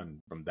you've done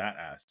from that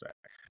aspect.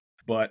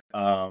 But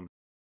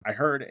I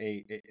heard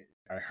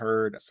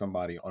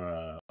somebody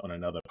on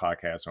another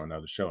podcast or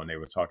another show, and they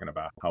were talking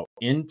about how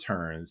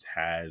interns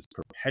has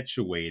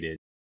perpetuated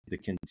the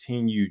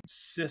continued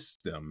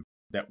system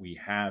that we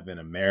have in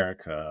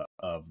America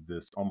of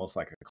this almost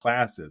like a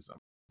classism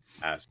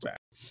aspect,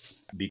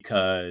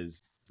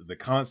 because the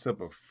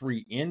concept of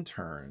free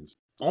interns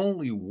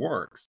only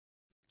works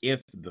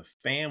if the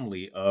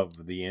family of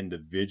the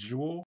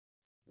individual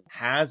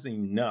has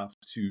enough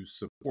to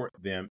support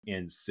them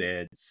in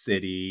said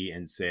city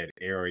and said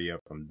area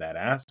from that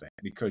aspect,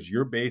 because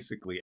you're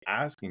basically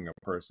asking a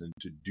person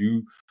to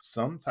do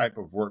some type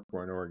of work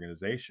for an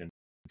organization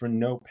for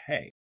no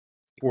pay,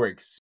 for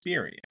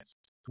experience,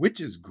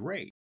 which is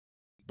great.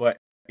 But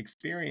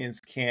experience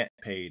can't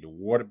pay the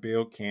water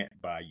bill, can't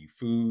buy you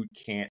food,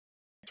 can't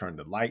turn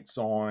the lights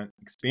on.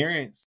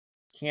 Experience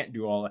can't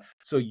do all that.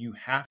 So you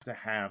have to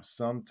have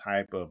some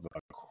type of a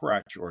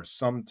crutch or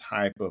some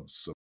type of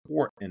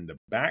support in the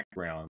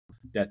background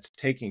that's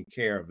taking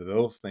care of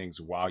those things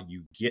while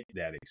you get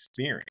that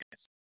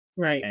experience.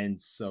 Right.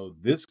 And so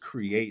this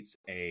creates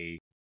a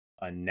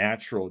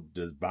natural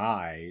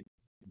divide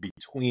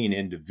between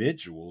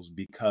individuals,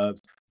 because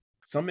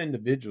some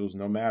individuals,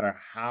 no matter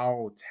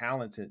how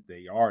talented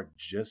they are,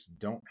 just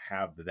don't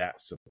have that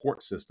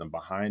support system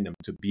behind them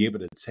to be able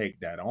to take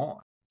that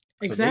on.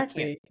 So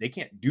Exactly. they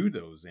can't do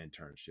those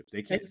internships.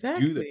 They can't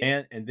do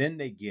that. And then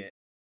they get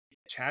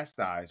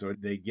chastised, or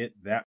they get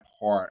that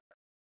part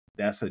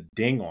that's a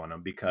ding on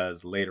them,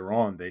 because later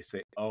on they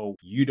say, oh,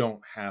 you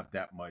don't have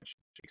that much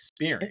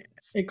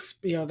experience.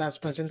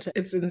 That's much.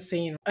 It's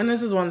insane. And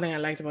this is one thing I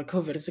liked about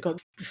COVID. It's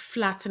called the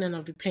flattening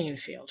of the playing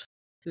field.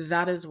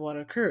 That is what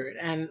occurred.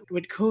 And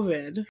with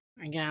COVID,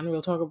 again,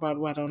 we'll talk about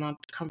whether or not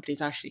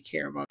companies actually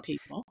care about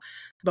people.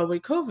 But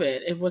with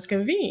COVID, it was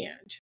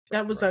convenient.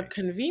 That was a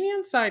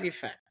convenient side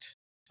effect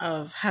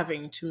of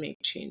having to make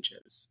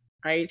changes,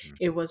 right? Mm-hmm.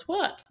 It was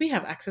what? We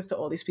have access to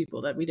all these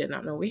people that we did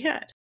not know we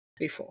had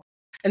before.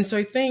 And so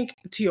I think,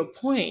 to your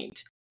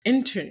point,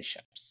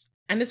 internships,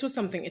 and this was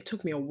something it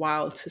took me a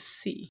while to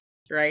see,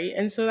 right?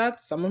 And so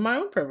that's some of my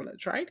own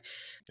privilege, right?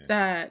 Yeah.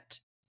 That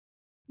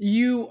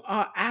you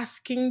are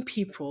asking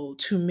people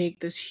to make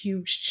this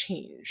huge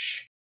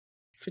change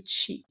for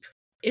cheap.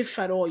 If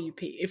at all you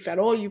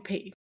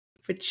pay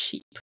for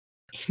cheap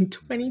in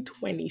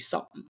 2020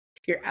 something.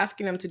 You're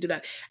asking them to do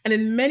that. And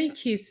in many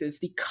cases,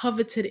 the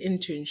coveted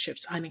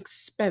internships are in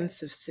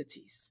expensive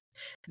cities.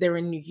 They're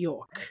in New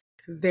York.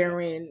 they're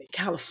in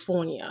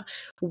California,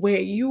 where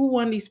you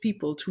want these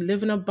people to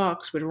live in a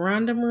box with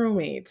random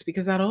roommates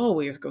because that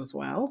always goes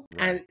well,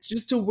 and Right.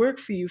 just to work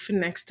for you for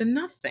next to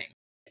nothing.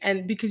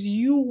 And because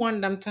you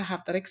want them to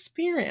have that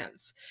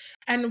experience.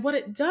 And what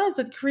it does,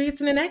 it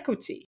creates an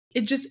inequity.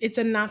 It's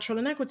a natural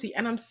inequity.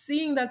 And I'm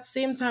seeing that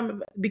same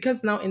time,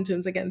 because now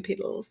interns are getting paid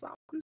a little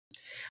something.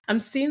 I'm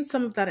seeing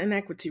some of that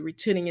inequity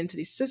returning into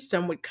the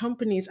system with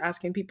companies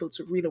asking people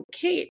to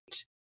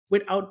relocate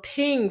without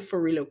paying for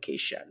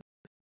relocation.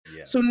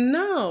 So Yes.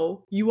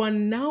 now you are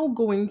now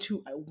going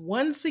to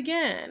once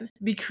again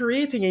be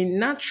creating a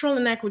natural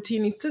inequity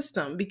in the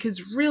system,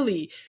 because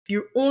really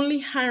you're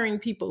only hiring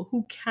people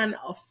who can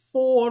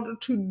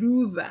afford to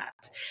do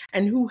that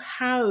and who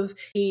have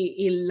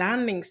a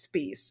landing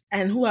space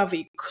and who have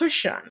a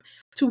cushion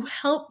to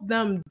help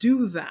them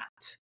do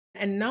that.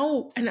 And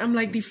now, and I'm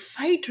like, the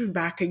fight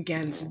back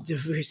against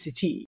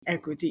diversity,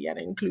 equity, and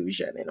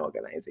inclusion in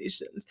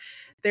organizations,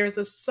 there's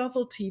a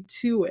subtlety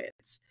to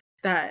it,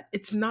 that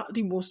it's not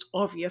the most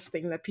obvious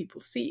thing that people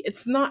see.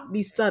 It's not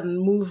the sudden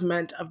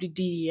movement of the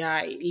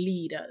DEI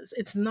leaders.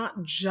 It's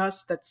not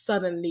just that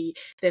suddenly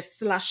they're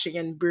slashing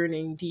and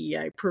burning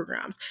DEI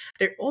programs.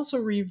 They're also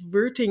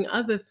reverting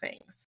other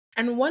things.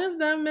 And one of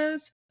them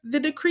is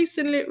the decrease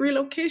in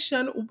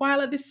relocation,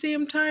 while at the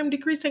same time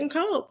decreasing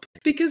COPE.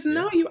 Because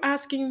now Yeah. you're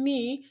asking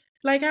me,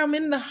 like I'm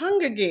in the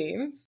Hunger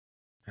Games,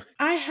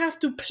 I have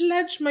to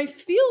pledge my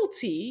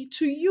fealty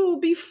to you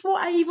before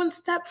I even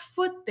step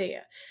foot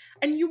there.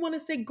 And you want to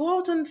say, go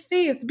out on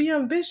faith, be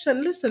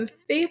ambition. Listen,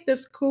 faith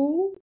is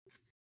cool,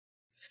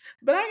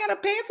 but I gotta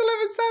pay to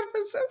live in San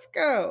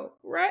Francisco,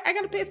 right? I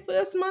gotta pay Right.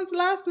 first month's,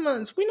 last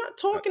month's. We're not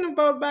talking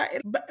about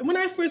that. But when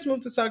I first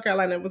moved to South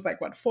Carolina, it was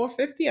like what,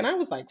 $450, and I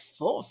was like,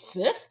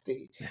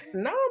 $450.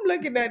 Now I'm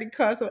looking at the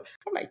cost of,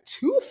 I'm like,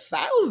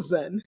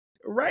 $2,000,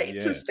 right,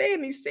 to Yes. stay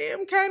in the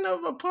same kind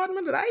of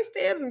apartment that I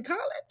stayed in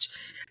college.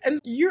 And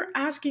you're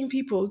asking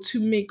people to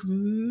make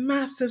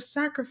massive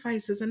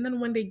sacrifices, and then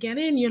when they get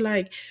in, you're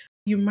like,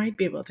 you might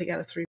be able to get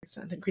a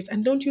 3% increase.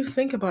 And don't you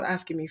think about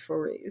asking me for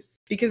a raise?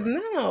 Because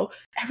Right. now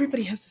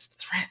everybody has this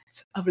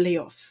threat of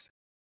layoffs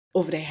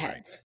over their Right.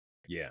 heads.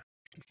 Yeah.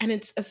 And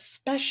it's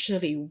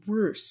especially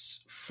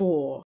worse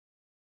for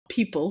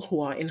people who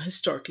are in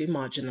historically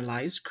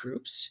marginalized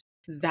groups,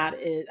 that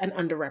is, and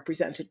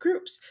underrepresented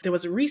groups. There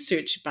was a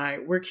research by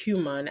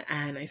WorkHuman,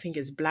 and I think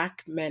it's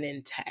Black Men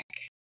in Tech,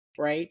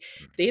 right?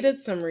 They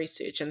did some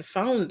research and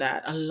found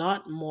that a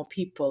lot more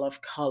people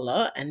of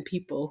color and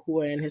people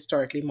who are in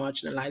historically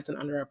marginalized and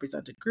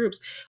underrepresented groups,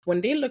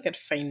 when they look at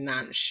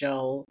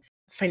financial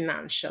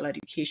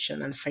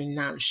education and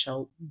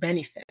financial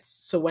benefits.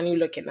 So when you're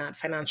looking at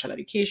financial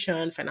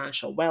education,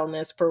 financial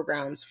wellness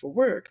programs for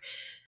work,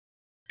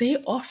 they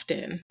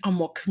often are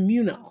more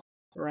communal,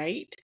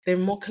 right? They're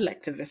more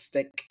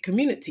collectivistic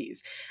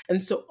communities.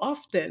 And so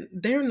often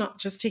they're not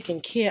just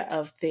taking care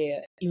of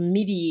their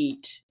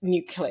immediate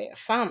nuclear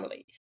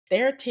family,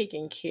 they're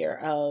taking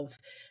care of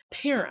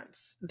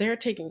parents, they're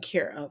taking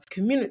care of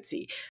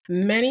community.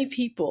 Many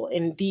people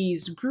in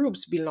these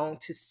groups belong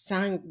to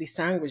the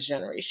sandwich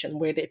generation,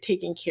 where they're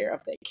taking care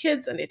of their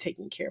kids and they're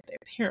taking care of their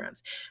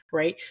parents,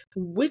 right?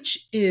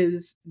 Which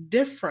is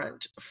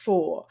different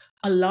for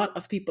a lot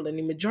of people in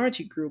the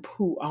majority group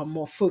who are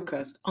more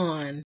focused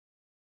on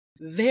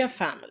their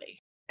family.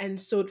 And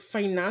so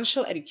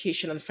financial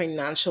education and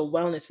financial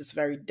wellness is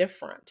very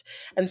different.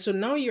 And so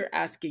now you're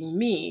asking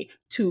me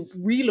to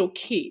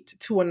relocate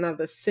to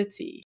another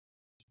city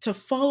to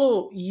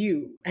follow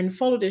you and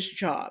follow this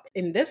job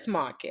in this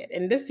market,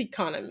 in this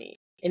economy,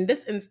 in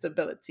this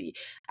instability,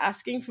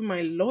 asking for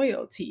my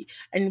loyalty.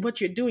 And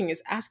what you're doing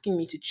is asking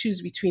me to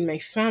choose between my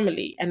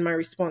family and my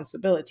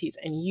responsibilities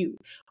and you,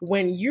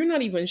 when you're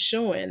not even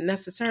showing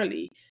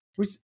necessarily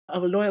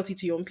of loyalty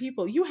to your own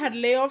people. You had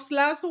layoffs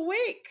last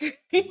week.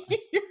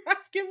 You're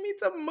asking me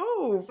to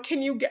move.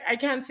 I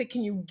can't say,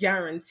 can you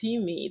guarantee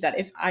me that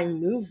if I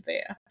move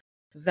there,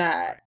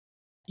 that Right.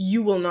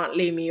 you will not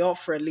lay me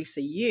off for at least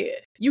a year?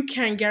 You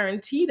can't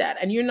guarantee that.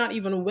 And you're not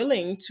even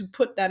willing to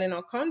put that in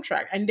our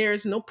contract. And there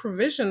is no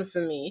provision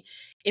for me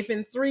if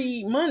in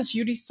 3 months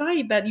you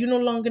decide that you no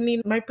longer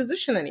need my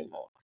position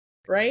anymore.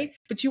 Right?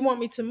 But you want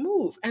me to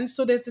move. And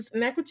so there's this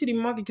inequity in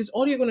the market, because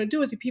all you're going to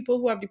do is the people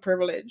who have the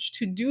privilege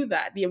to do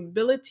that, the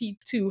ability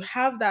to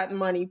have that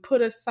money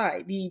put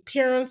aside, the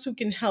parents who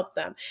can help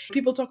them.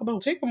 People talk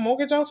about take a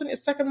mortgage out on a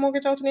second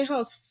mortgage out on your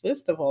house.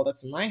 First of all,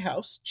 that's my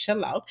house.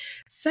 Chill out.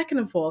 Second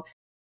of all,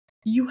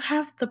 you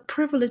have the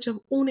privilege of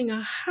owning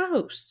a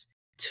house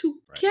to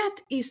Right.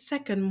 get a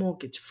second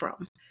mortgage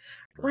from,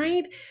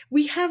 Right. right?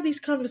 We have these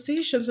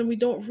conversations and we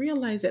don't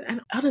realize it.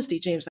 And honestly,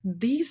 James,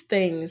 these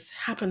things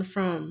happen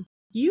from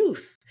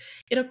youth.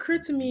 It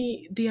occurred to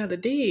me the other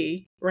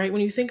day, right?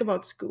 When you think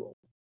about school,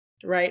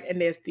 right? And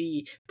there's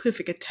the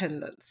perfect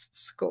attendance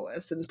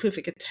scores and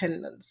perfect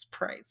attendance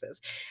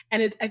prizes.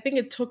 And I think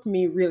it took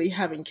me really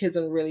having kids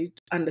and really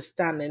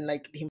understanding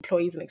like the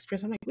employees and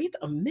experience. I'm like, wait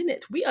a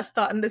minute, we are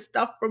starting this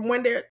stuff from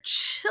when they're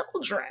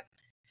children.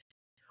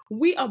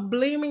 We are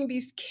blaming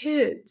these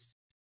kids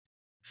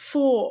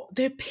for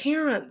their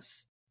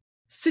parents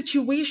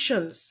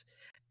situations.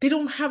 They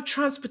don't have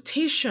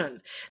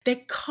transportation.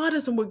 They're caught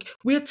as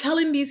we're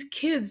telling these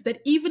kids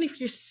that even if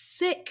you're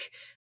sick,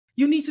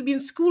 you need to be in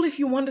school if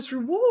you want this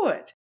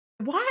reward.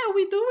 Why are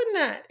we doing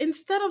that?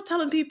 Instead of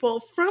telling people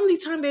from the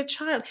time they're a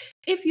child,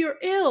 if you're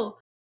ill,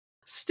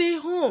 stay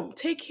home,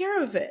 take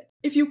care of it.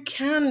 If you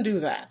can do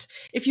that,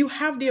 if you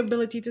have the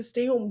ability to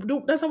stay home,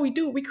 that's how we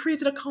do. We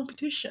created a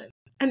competition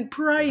and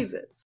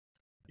prizes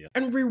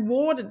and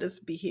rewarded this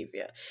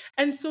behavior.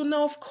 And so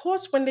now, of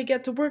course, when they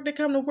get to work, they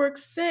come to work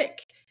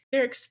sick.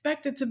 They're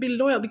expected to be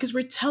loyal because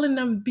we're telling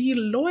them be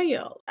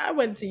loyal. I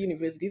went to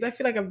universities. I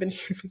feel like I've been in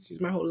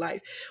universities my whole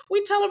life.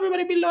 We tell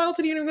everybody be loyal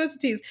to the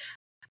universities.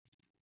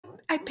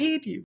 I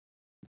paid you.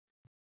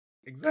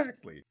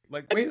 Exactly.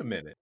 Like, wait a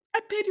minute. I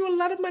paid you a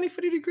lot of money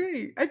for the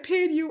degree. I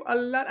paid you a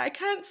lot. I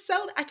can't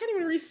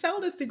even resell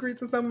this degree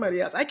to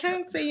somebody else. I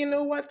can't say, you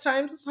know what,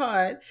 times is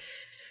hard.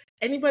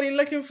 Anybody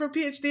looking for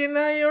PhD in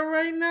IO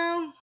right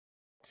now?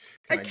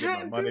 Can I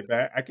get my money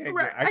back? I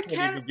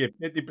can't even get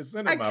 50%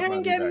 of my money back. I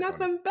can't get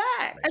nothing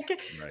back. I can't.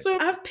 Right. So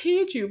I've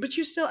paid you, but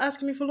you're still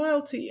asking me for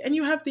loyalty, and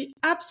you have the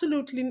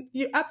absolute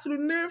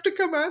nerve to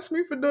come ask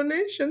me for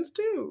donations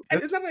too.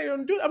 And it's not that I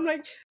don't do it. I'm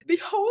like, the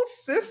whole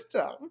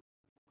system.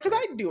 Because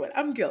I do it.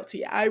 I'm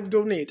guilty. I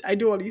donate. I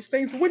do all these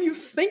things. But when you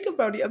think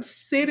about the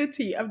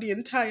absurdity of the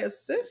entire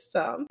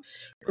system,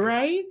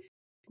 right?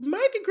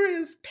 My degree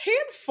is paid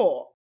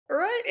for,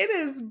 right? It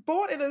is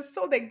bought. It is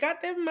sold. They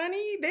got their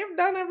money. They've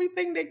done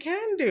everything they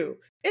can do.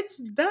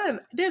 It's done.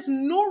 There's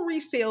no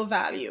resale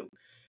value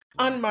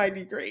on my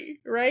degree,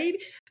 right?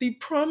 The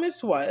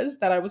promise was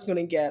that I was going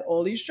to get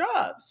all these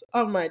jobs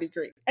on my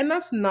degree. And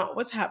that's not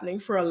what's happening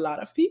for a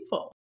lot of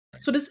people.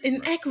 So this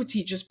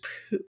inequity just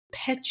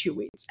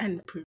perpetuates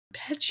and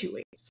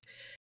perpetuates.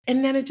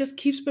 And then it just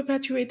keeps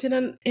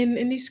perpetuating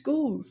in these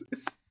schools.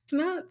 It's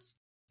nuts.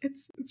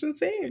 It's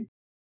insane.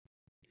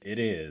 It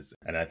is.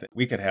 And I think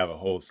we could have a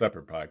whole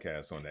separate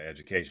podcast on the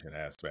education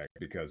aspect,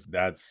 because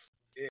that's,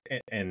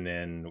 and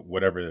then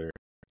whatever,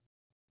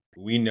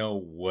 we know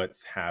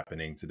what's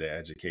happening to the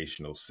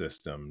educational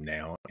system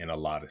now in a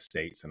lot of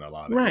states and a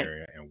lot of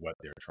areas and what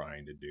they're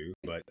trying to do.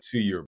 But to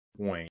your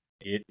point,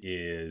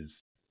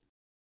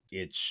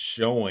 it's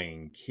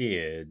showing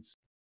kids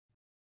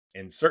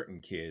and certain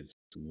kids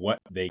what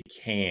they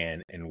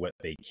can and what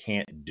they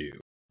can't do.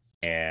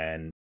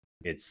 And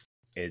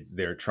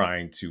they're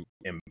trying to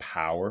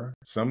empower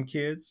some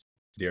kids.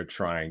 They're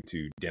trying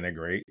to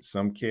denigrate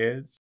some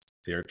kids.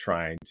 They're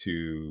trying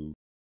to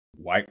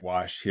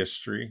whitewash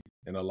history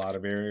in a lot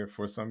of areas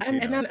for some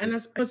kids. And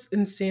that's what's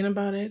insane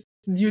about it.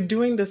 You're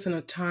doing this in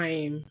a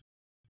time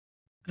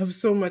of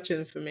so much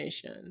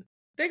information.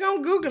 They're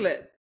going to Google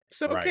it.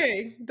 So,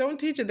 okay, don't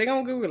teach it. They're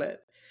going to Google it.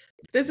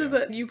 This is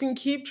you can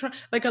keep trying.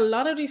 Like, a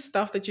lot of these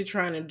stuff that you're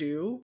trying to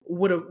do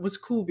was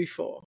cool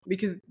before,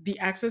 because the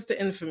access to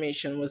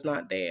information was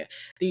not there.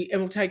 The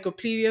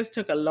encyclopedias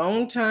took a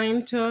long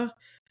time to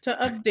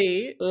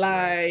update.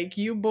 Like,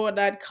 you bought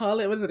that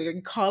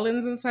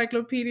Collins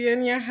encyclopedia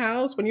in your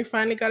house. When you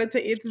finally got it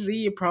to A to Z,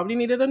 you probably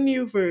needed a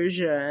new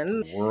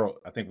version.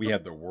 I think we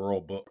had the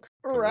World Book.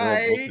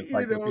 Right. You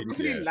know, go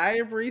to the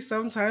library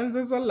sometimes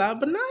it's a lot,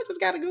 but now I just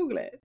got to Google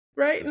it.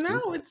 Right now,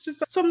 it's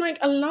just so I'm like,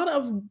 a lot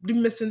of the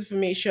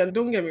misinformation.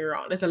 Don't get me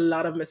wrong, there's a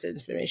lot of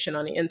misinformation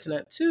on the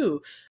internet too,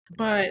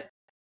 but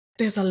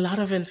there's a lot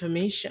of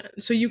information.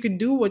 So you could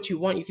do what you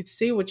want, you could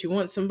say what you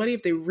want. Somebody,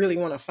 if they really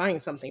want to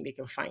find something, they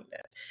can find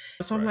it.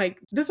 So I'm like,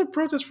 this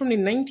approach is from the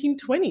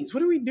 1920s.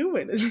 What are we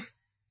doing?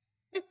 It's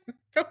not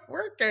gonna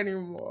work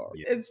anymore.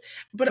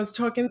 But I was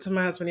talking to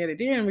my husband the other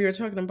day, and we were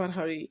talking about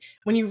how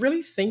when you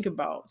really think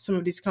about some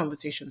of these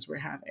conversations we're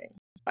having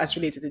as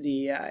related to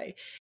DEI.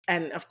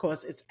 And of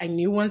course, I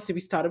knew once we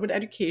started with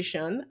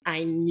education,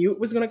 I knew it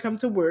was going to come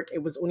to work.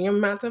 It was only a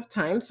matter of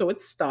time. So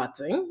it's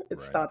starting.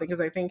 It's starting, because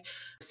I think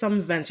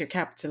some venture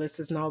capitalist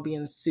is now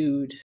being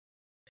sued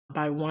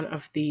by one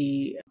of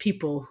the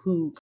people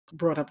who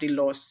brought up the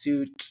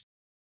lawsuit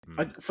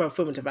for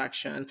affirmative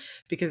action,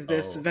 because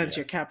this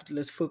venture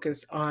capitalist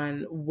focused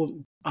on,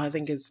 I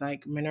think it's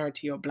like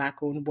minority or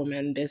Black-owned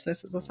women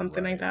businesses or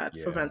something like that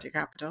for venture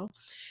capital.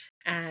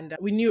 And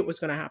we knew it was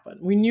going to happen.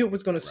 We knew it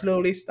was going to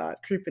slowly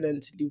start creeping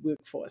into the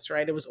workforce,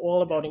 right? It was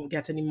all about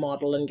getting the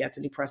model and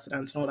getting the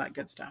precedents and all that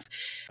good stuff.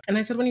 And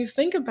I said, when you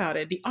think about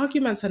it, the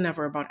arguments are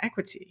never about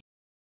equity.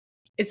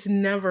 It's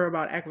never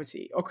about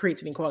equity or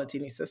creating equality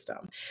in the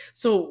system.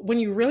 So when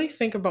you really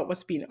think about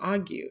what's being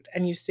argued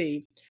and you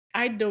say,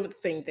 I don't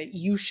think that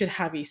you should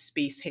have a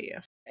space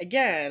here.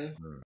 Again,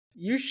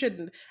 you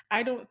shouldn't.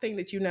 I don't think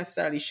that you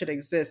necessarily should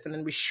exist. And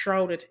then we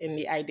shroud it in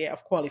the idea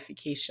of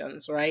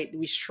qualifications, right?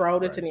 We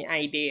shroud it in the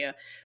idea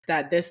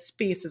that this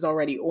space is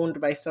already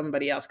owned by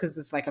somebody else because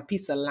it's like a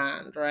piece of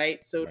land,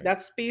 right? So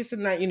that space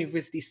in that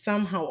university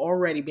somehow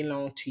already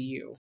belonged to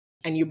you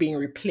and you're being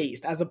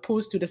replaced, as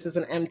opposed to this is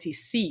an empty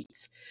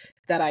seat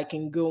that I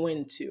can go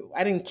into.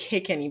 I didn't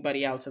kick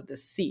anybody out of the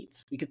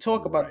seat. We could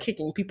talk about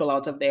kicking people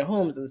out of their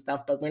homes and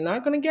stuff, but we're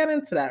not going to get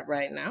into that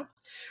right now.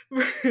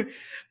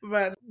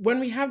 But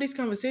when we have these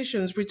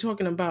conversations, we're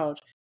talking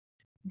about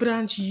But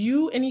aren't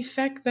you, in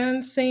effect,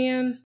 then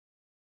saying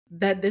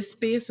that this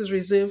space is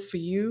reserved for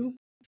you,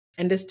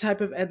 and this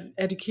type of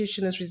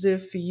education is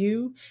reserved for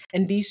you,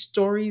 and these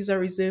stories are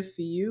reserved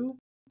for you?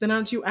 Then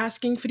aren't you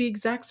asking for the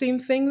exact same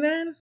thing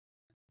then?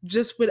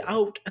 Just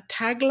without a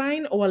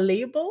tagline or a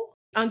label?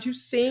 Aren't you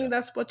saying Yeah,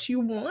 that's what you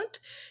want?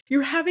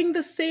 You're having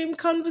the same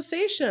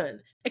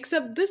conversation,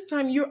 except this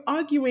time you're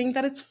arguing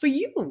that it's for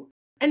you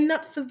and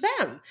not for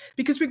them,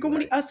 because we're going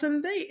with right. the us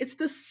and they. It's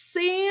the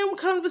same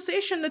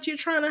conversation that you're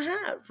trying to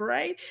have,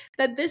 right?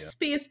 That this Yeah,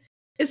 space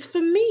is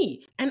for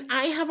me and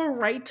I have a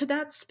right to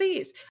that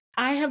space.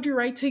 I have the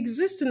right to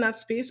exist in that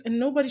space and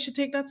nobody should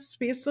take that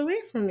space away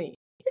from me.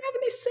 You're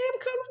having the same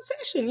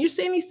conversation. You're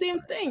saying the same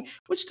right. thing,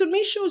 which to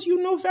me shows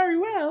you know very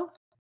well.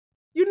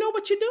 You know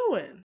what you're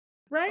doing, Oh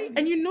right? yeah,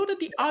 And you know that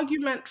the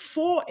argument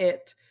for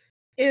it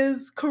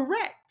is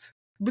correct,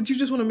 but you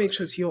just want to make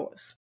sure it's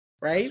yours,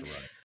 that's right?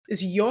 right.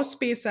 It's your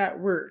space at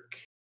work.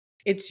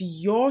 It's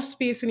your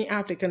space in the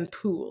applicant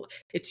pool.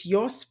 It's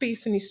your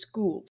space in the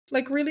school.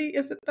 Like, really,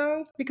 is it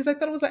though? Because I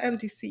thought it was an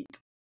empty seat.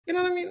 You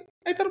know what I mean?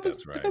 I thought it was.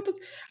 That's I right. thought it was.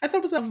 I thought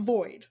it was a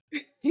void.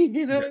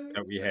 You know Yeah, what I mean?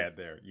 that we had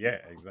there. Yeah,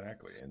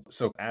 exactly. And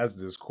so as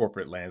this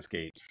corporate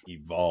landscape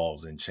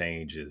evolves and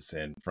changes,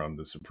 and from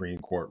the Supreme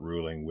Court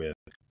ruling with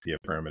the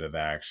affirmative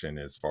action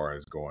as far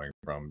as going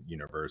from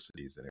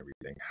universities and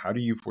everything, how do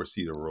you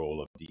foresee the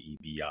role of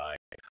DEBI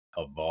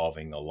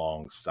evolving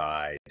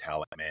alongside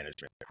talent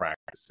management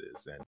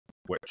practices? And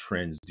what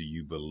trends do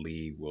you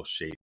believe will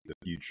shape the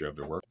future of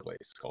the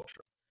workplace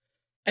culture?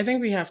 I think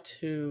we have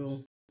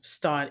to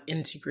start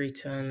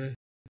integrating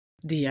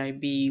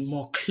DIB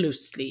more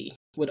closely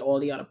with all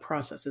the other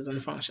processes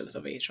and functions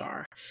of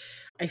HR.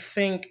 I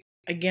think,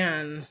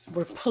 again,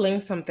 we're pulling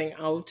something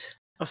out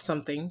of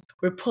something.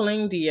 We're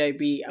pulling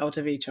DIB out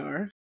of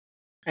HR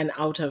and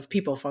out of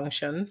people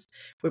functions.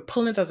 We're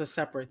pulling it as a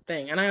separate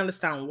thing. And I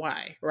understand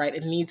why, right?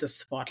 It needs a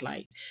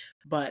spotlight,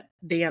 but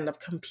they end up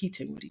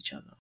competing with each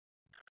other.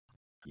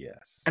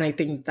 Yes. And I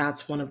think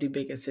that's one of the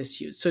biggest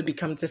issues. So it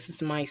becomes this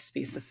is my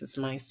space, this is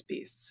my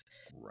space,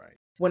 Right.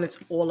 when it's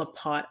all a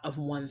part of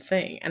one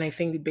thing. And I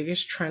think the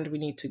biggest trend we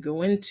need to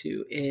go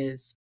into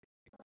is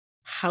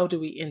how do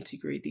we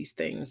integrate these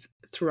things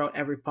throughout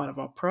every part of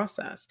our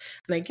process?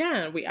 And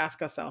again, we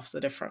ask ourselves a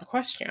different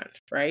question,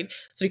 right?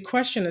 So the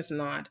question is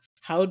not,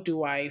 how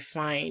do I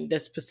find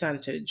this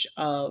percentage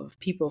of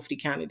people for the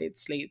candidate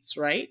slates,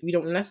 right? We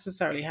don't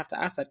necessarily have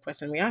to ask that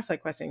question. We ask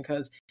that question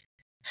because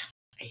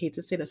I hate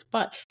to say this,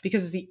 but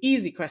because it's the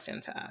easy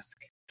question to ask.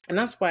 And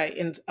that's why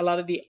in a lot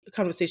of the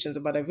conversations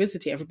about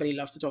diversity, everybody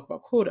loves to talk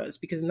about quotas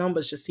because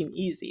numbers just seem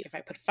easy. If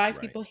I put five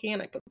Right. people here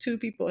and I put two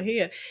people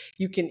here,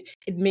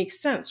 it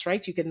makes sense,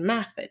 right? You can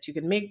math it. You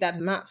can make that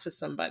math for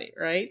somebody,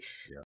 right?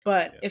 Yeah.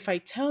 But Yeah. if I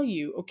tell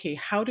you, okay,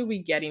 how do we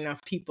get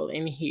enough people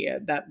in here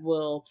that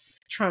will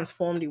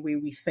transform the way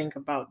we think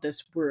about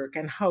this work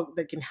and how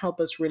that can help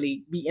us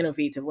really be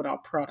innovative with our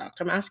product?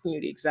 I'm asking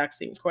you the exact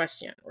same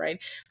question, right?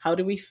 How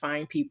do we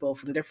find people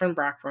from different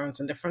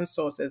backgrounds and different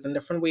sources and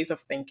different ways of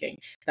thinking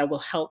that will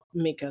help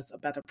make us a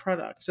better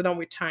product? So then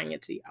we're tying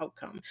it to the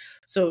outcome.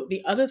 So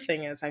the other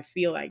thing is, I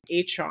feel like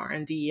HR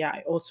and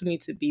DEI also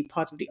need to be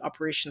part of the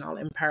operational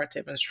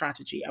imperative and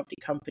strategy of the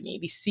company.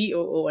 The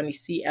COO and the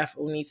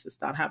CFO needs to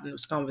start having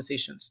those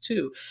conversations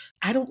too.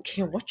 I don't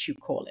care Right. what you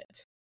call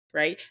it.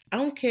 Right? I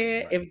don't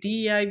care Right. if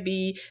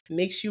DEIB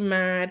makes you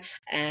mad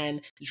and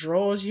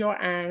draws your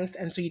angst,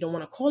 and so you don't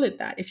want to call it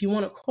that. If you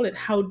want to call it, Right.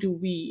 how do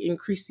we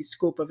increase the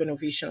scope of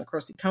innovation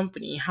across the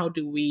company? How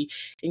do we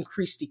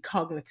increase the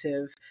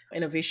cognitive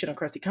innovation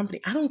across the company?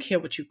 I don't care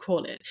what you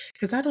call it,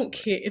 because I don't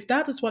Right. care if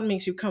that is what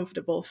makes you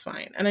comfortable,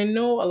 fine. And I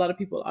know a lot of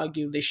people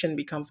argue they shouldn't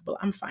be comfortable.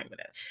 I'm fine with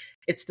it.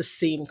 It's the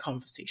same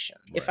conversation.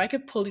 If I Right.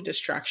 could pull the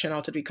distraction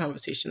out of the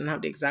conversation and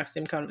have the exact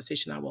same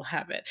conversation, I will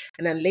have it.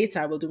 And then later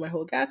I will do my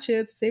whole gotcha,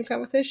 it's the same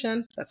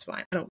conversation. That's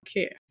fine. I don't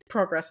care.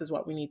 Progress is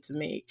what we need to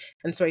make.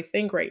 And so I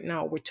think right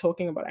now we're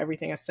talking about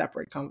everything as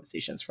separate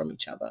conversations from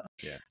each other.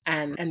 Yeah.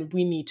 And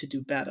we need to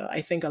do better.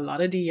 I think a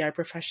lot of DEI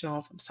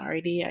professionals, I'm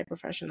sorry, DEI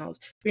professionals,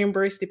 we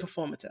embrace the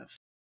performative.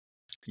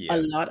 A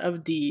lot Yes.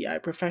 of DEI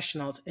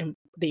professionals,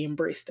 they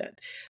embraced it.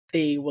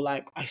 They were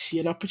like, I see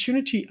an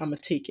opportunity, I'm gonna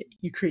take it.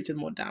 You created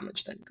more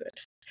damage than good.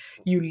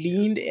 You Yeah.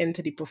 leaned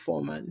into the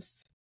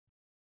performance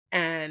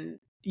and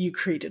you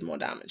created more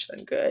damage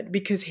than good,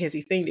 because here's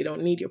the thing, they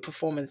don't need your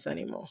performance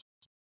anymore.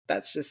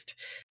 That's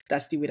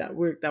the way that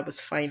worked. That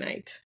was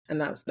finite, and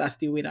that's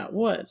the way that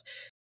was.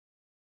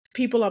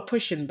 People are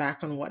pushing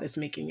back on what is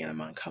making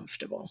them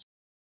uncomfortable.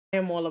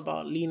 I'm all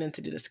about leaning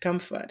into the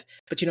discomfort,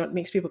 but you know what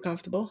makes people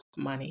comfortable?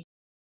 Money,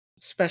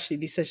 especially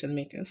decision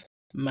makers.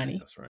 Money.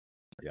 That's right.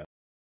 Yeah.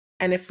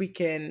 And if we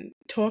can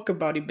talk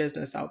about the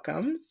business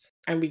outcomes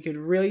and we could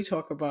really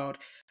talk about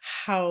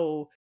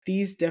how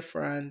these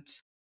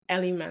different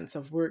elements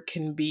of work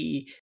can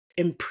be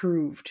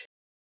improved,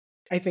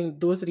 I think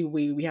those are the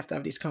way we have to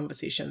have these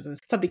conversations and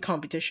stop the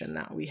competition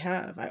that we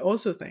have. I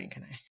also think,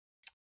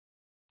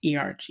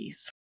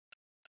 ERGs,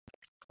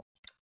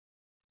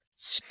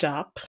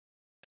 stop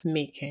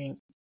making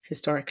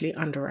historically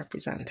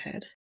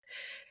underrepresented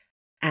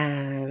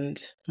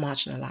and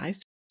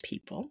marginalized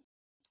people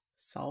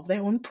solve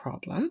their own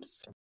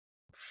problems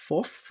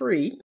for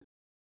free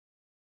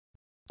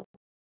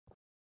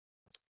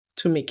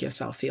to make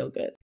yourself feel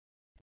good.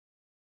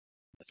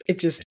 It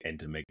just And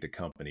to make the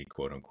company,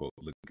 quote unquote,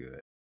 look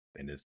good.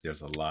 And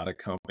there's a lot of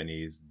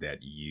companies that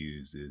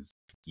uses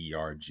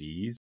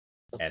ERGs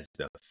as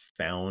the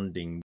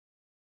founding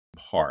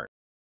part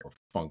or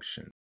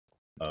function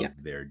of yeah,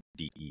 their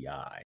DEI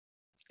yeah.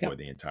 for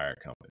the entire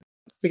company.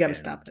 We got to And-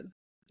 stop it.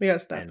 We got to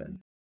stop it. and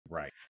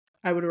right.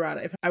 I would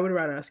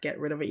rather us get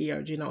rid of an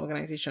ERG in our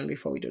organization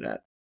before we do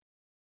that,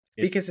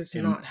 because it's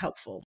not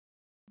helpful.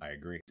 I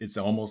agree. It's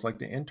almost like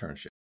the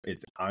internship.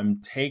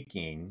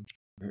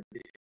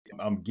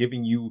 I'm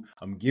giving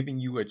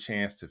you a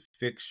chance to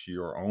fix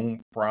your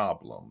own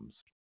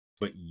problems,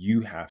 but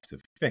you have to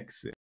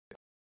fix it.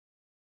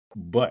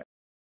 But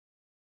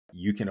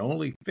you can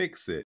only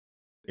fix it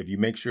if you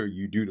make sure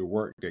you do the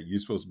work that you're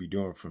supposed to be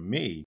doing for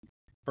me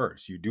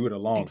first. You do it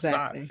alongside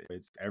Exactly. of it.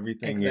 It's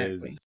everything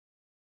Exactly. is,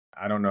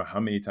 I don't know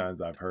how many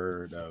times I've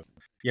heard of,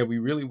 yeah, we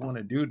really want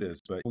to do this,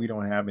 but we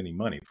don't have any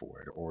money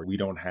for it, or we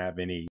don't have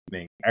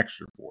anything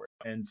extra for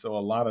it. And so a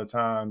lot of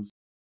times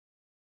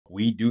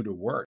we do the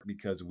work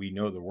because we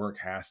know the work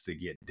has to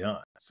get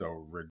done.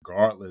 So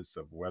regardless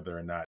of whether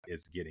or not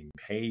it's getting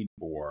paid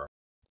for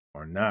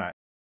or not,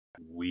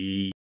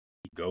 we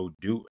go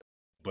do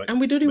it.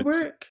 And we do the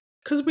work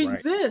because we right.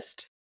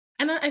 exist.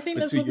 And I think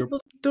But that's to what your-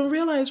 people don't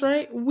realize,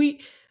 right?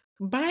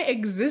 By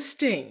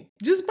existing,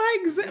 just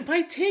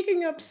by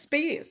taking up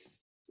space,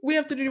 we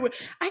have to do the work.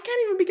 I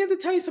can't even begin to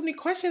tell you so many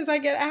questions I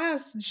get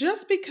asked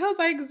just because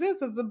I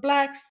exist as a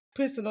Black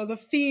person, or as a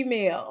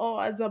female,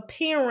 or as a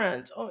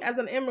parent, or as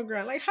an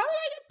immigrant. Like, how did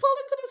I get pulled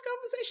into this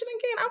conversation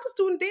again? I was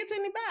doing data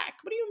in the back.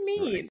 What do you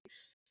mean? Right.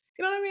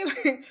 You know what I mean?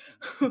 Like,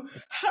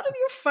 how did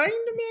you find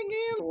me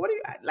again? What do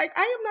you like?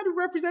 I am not a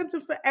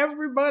representative for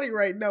everybody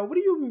right now. What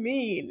do you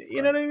mean?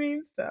 You know what I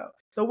mean? So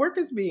the work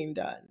is being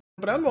done,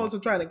 but I'm also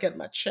trying to get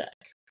my check.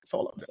 That's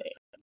all I'm saying.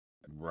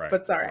 Right.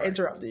 But sorry, I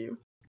interrupted you.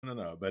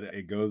 No, but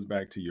it goes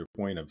back to your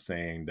point of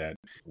saying that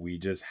we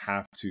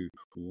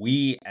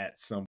at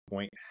some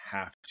point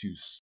have to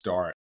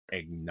start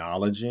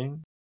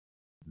acknowledging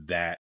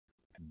that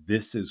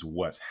this is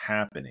what's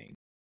happening,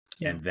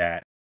 and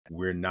that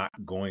we're not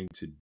going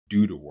to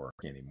do the work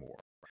anymore.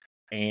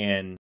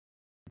 And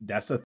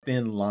that's a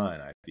thin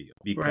line, I feel,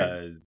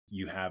 because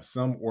you have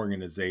some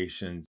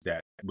organizations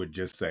that would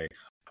just say,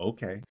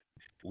 okay,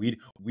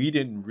 we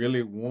didn't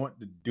really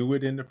want to do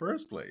it in the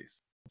first place.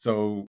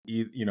 So,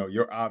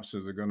 your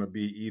options are going to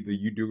be either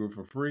you do it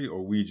for free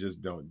or we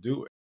just don't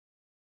do it.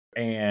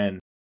 And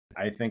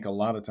I think a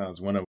lot of times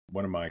one of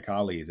my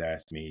colleagues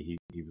asked me,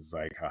 he was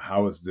like,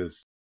 how is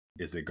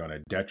it going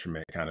to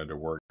detriment kind of the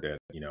work that,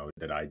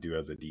 that I do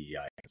as a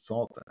DEI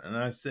consultant? And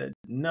I said,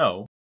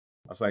 no.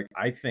 I was like,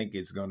 I think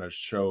it's going to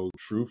show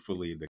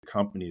truthfully the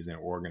companies and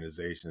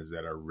organizations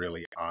that are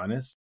really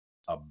honest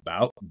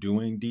about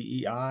doing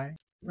DEI,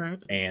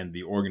 and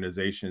the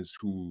organizations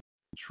who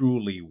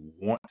truly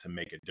want to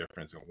make a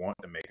difference and want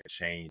to make a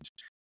change.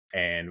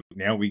 And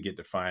now we get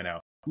to find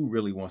out who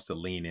really wants to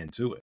lean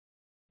into it.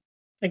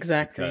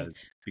 Exactly.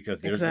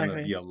 Because there's going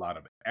to be a lot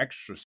of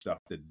extra stuff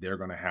that they're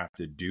going to have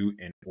to do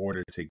in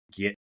order to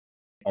get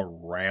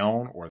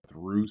around or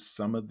through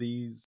some of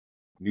these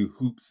new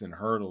hoops and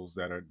hurdles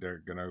that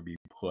they're going to be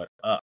put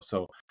up.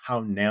 So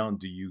how now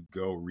do you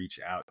go reach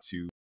out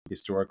to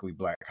historically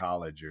Black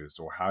colleges,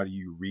 or how do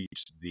you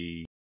reach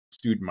the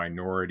student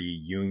minority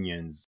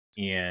unions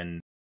in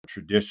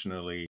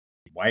traditionally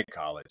white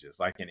colleges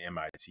like in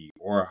MIT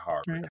or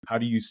Harvard? How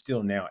do you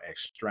still now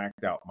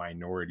extract out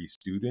minority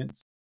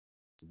students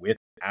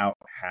without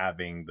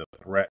having the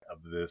threat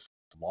of this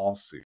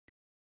lawsuit?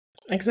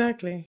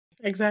 Exactly.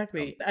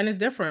 And it's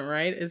different,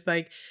 right? It's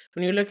like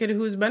when you look at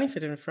who's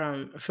benefiting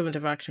from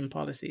affirmative action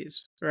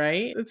policies,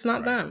 right? It's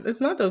not them.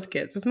 It's not those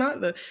kids. It's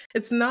not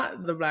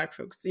the Black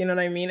folks. You know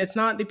what I mean? It's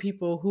not the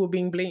people who are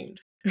being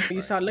blamed.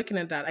 You start looking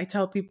at that. I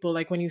tell people,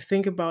 like, when you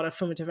think about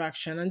affirmative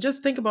action and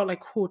just think about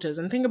like quotas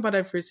and think about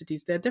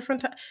diversities, they're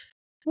different.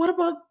 What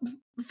about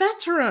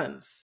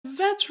veterans?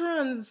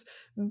 Veterans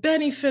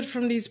benefit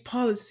from these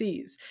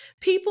policies.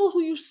 People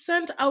who you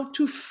sent out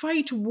to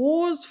fight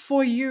wars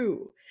for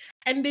you,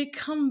 and they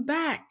come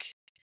back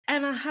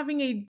and are having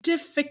a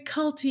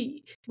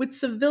difficulty with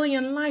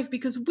civilian life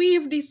because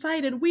we've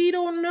decided we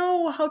don't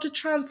know how to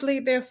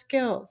translate their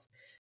skills.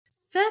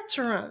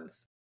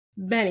 Veterans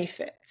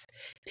benefit.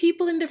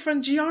 People in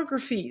different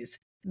geographies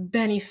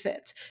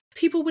benefit.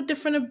 People with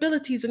different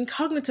abilities and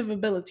cognitive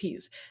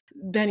abilities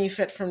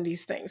benefit from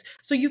these things.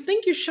 So you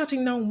think you're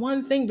shutting down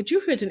one thing, but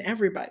you're hurting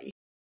everybody.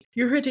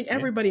 You're hurting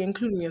everybody,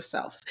 including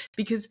yourself,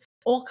 because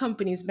all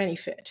companies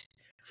benefit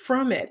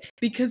from it,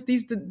 because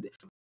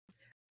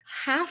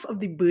half of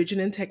the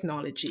burgeoning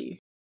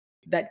technology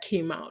that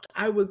came out,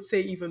 I would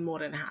say even more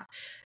than half,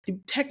 the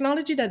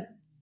technology that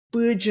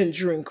burgeoned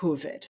during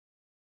COVID,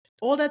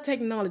 all that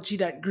technology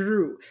that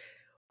grew,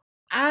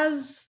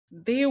 as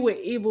they were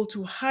able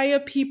to hire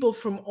people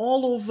from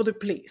all over the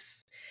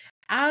place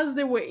as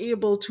they were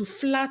able to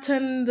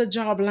flatten the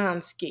job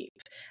landscape,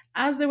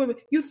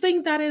 you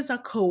think that is a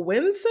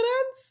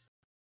coincidence?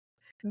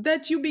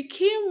 That you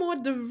became more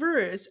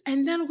diverse,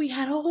 and then we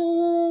had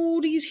all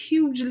these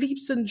huge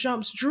leaps and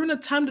jumps during a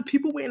time that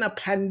people were in a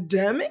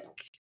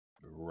pandemic?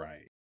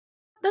 Right.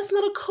 That's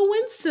not a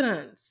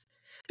coincidence.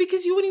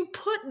 Because when you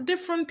put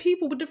different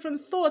people with different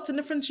thoughts and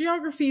different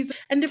geographies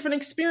and different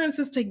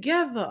experiences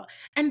together,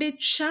 and they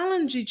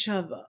challenge each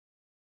other,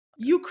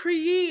 you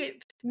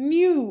create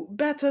new,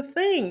 better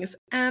things.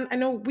 And I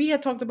know we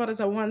had talked about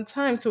this at one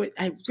time, so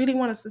I really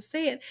want us to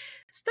say it.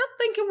 Stop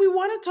thinking we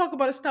want to talk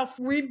about stuff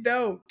we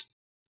don't.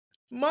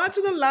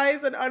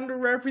 Marginalized and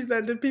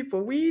underrepresented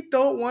people, we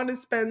don't want to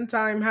spend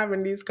time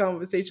having these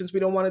conversations. We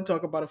don't want to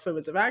talk about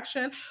affirmative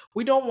action.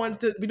 We don't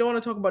want to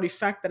talk about the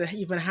fact that it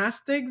even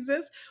has to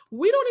exist.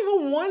 We don't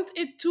even want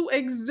it to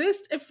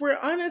exist, if we're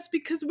honest,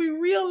 because we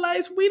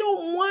realize we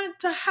don't want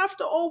to have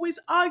to always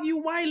argue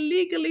why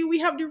legally we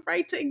have the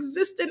right to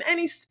exist in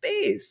any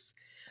space.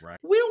 Right.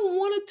 We don't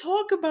want to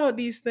talk about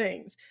these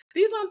things.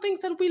 These aren't things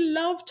that we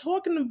love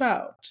talking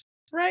about.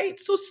 Right?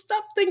 So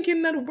stop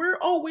thinking that we're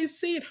always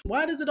saying,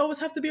 why does it always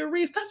have to be a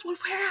race? That's what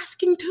we're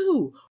asking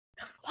too.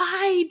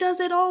 Why does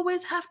it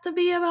always have to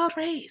be about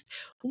race?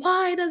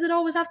 Why does it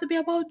always have to be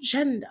about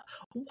gender?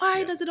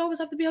 Why does it always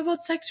have to be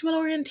about sexual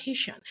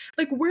orientation?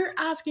 Like, we're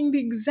asking the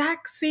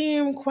exact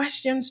same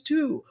questions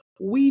too.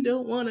 We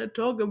don't want to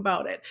talk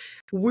about it.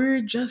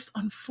 We're just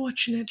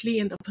unfortunately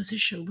in the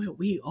position where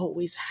we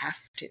always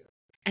have to.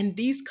 And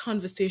these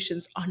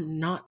conversations are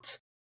not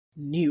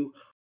new.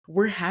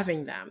 We're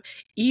having them.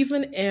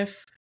 Even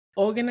if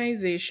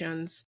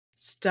organizations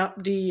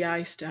stop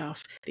DEI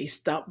stuff, they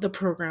stop the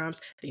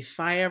programs, they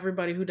fire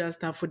everybody who does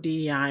stuff with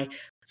DEI,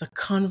 the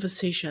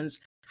conversations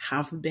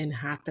have been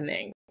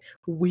happening.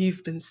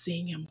 We've been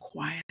seeing them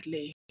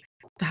quietly.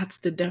 That's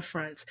the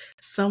difference.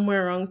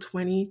 Somewhere around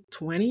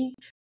 2020,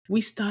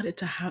 we started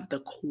to have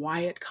the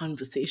quiet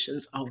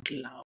conversations out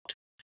loud.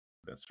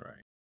 That's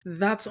right.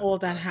 That's all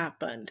that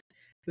happened.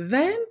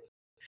 Then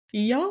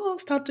y'all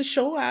start to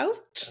show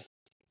out.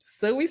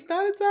 So we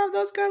started to have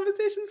those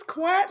conversations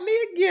quietly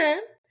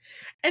again.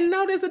 And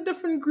now there's a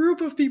different group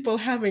of people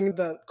having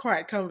the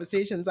quiet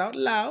conversations out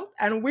loud.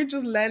 And we're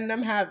just letting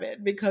them have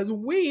it because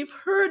we've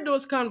heard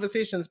those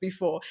conversations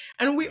before.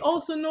 And we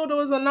also know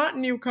those are not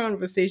new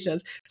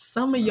conversations.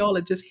 Some of y'all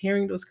are just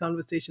hearing those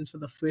conversations for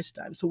the first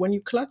time. So when you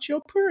clutch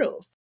your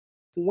pearls,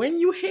 when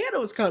you hear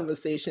those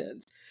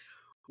conversations,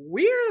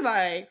 we're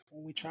like,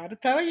 we try to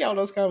tell y'all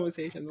those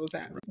conversations was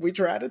happening. We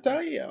try to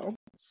tell y'all.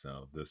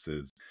 So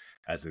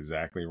that's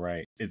exactly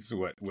right. It's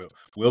what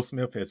Will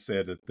Smith had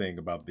said, the thing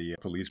about the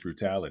police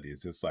brutality.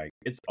 It's just like,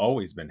 it's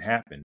always been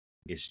happening.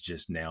 It's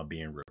just now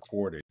being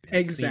recorded.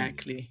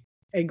 Exactly.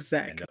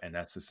 Exactly. And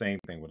that's the same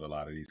thing with a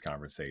lot of these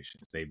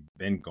conversations. They've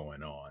been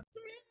going on.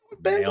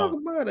 We've been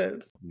talking about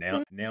it.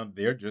 Now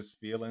they're just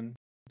feeling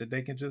that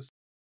they can just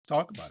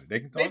talk about it.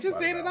 They can talk about it. They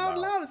just saying it out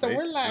loud. So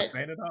we're like,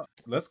 saying it out.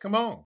 Let's come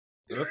on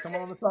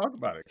and talk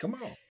about it. Come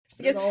on.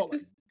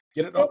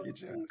 Get it off your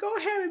chest. Go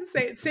ahead and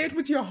say it. Say it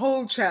with your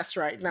whole chest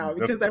right now,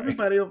 because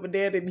everybody over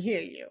there didn't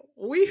hear you.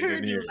 We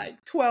heard you like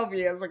 12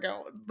 years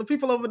ago. The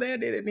people over there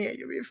didn't hear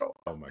you before.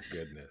 Oh my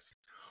goodness.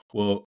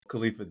 Well,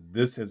 Khalifa,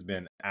 this has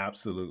been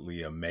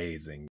absolutely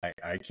amazing.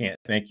 I can't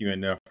thank you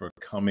enough for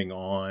coming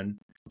on,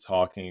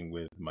 talking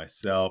with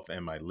myself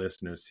and my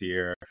listeners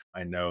here.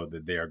 I know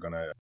that they are going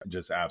to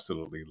just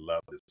absolutely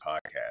love this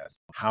podcast.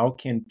 How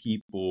can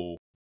people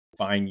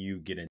find you,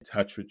 get in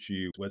touch with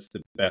you? What's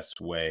the best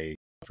way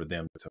for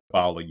them to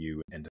follow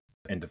you and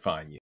to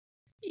find you?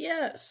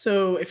 Yeah,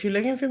 so if you're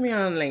looking for me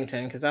on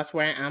LinkedIn, because that's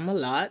where I am a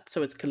lot,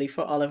 so it's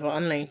Khalifa Oliver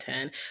on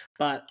LinkedIn.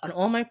 But on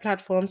all my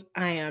platforms,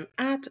 I am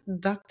at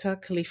Dr.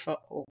 Khalifa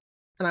O.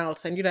 And I'll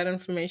send you that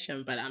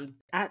information. But I'm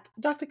at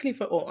Dr.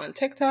 Khalifa O on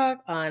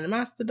TikTok, on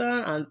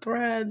Mastodon, on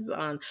Threads,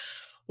 on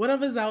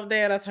whatever's out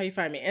there. That's how you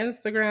find me.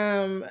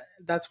 Instagram,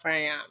 that's where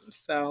I am.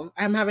 So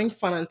I'm having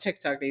fun on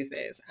TikTok these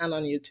days and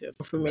on YouTube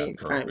for me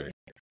to find me.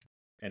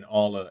 And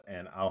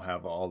I'll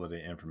have all of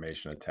the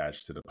information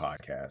attached to the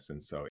podcast.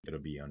 And so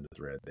it'll be on the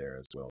thread there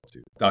as well,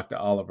 too. Dr.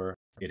 Oliver,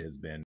 it has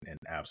been an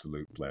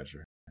absolute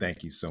pleasure. Thank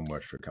you so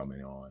much for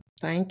coming on.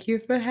 Thank you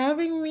for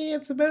having me.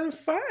 It's been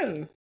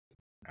fun.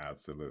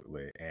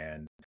 Absolutely.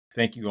 And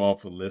thank you all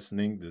for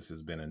listening. This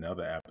has been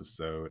another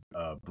episode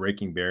of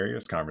Breaking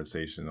Barriers,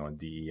 conversation on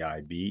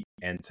DEIB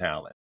and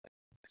talent.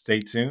 Stay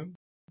tuned.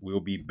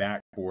 We'll be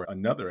back for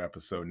another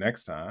episode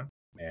next time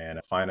and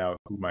find out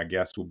who my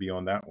guest will be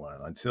on that one.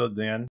 Until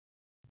then,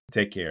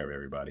 take care,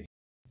 everybody.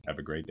 Have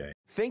a great day.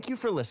 Thank you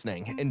for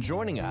listening and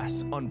joining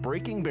us on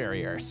Breaking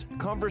Barriers,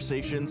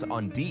 conversations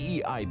on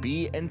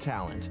DEIB and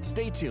talent.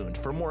 Stay tuned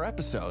for more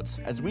episodes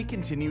as we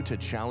continue to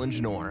challenge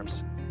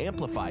norms,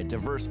 amplify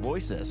diverse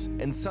voices,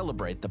 and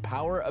celebrate the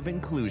power of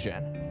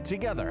inclusion.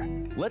 Together,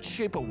 let's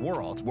shape a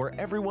world where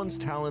everyone's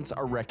talents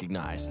are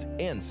recognized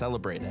and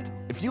celebrated.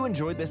 If you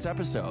enjoyed this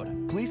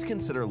episode, please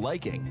consider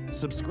liking,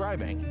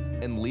 subscribing,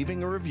 and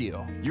leaving a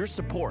review. Your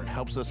support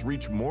helps us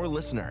reach more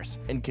listeners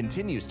and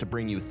continues to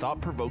bring you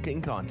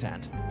thought-provoking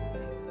content.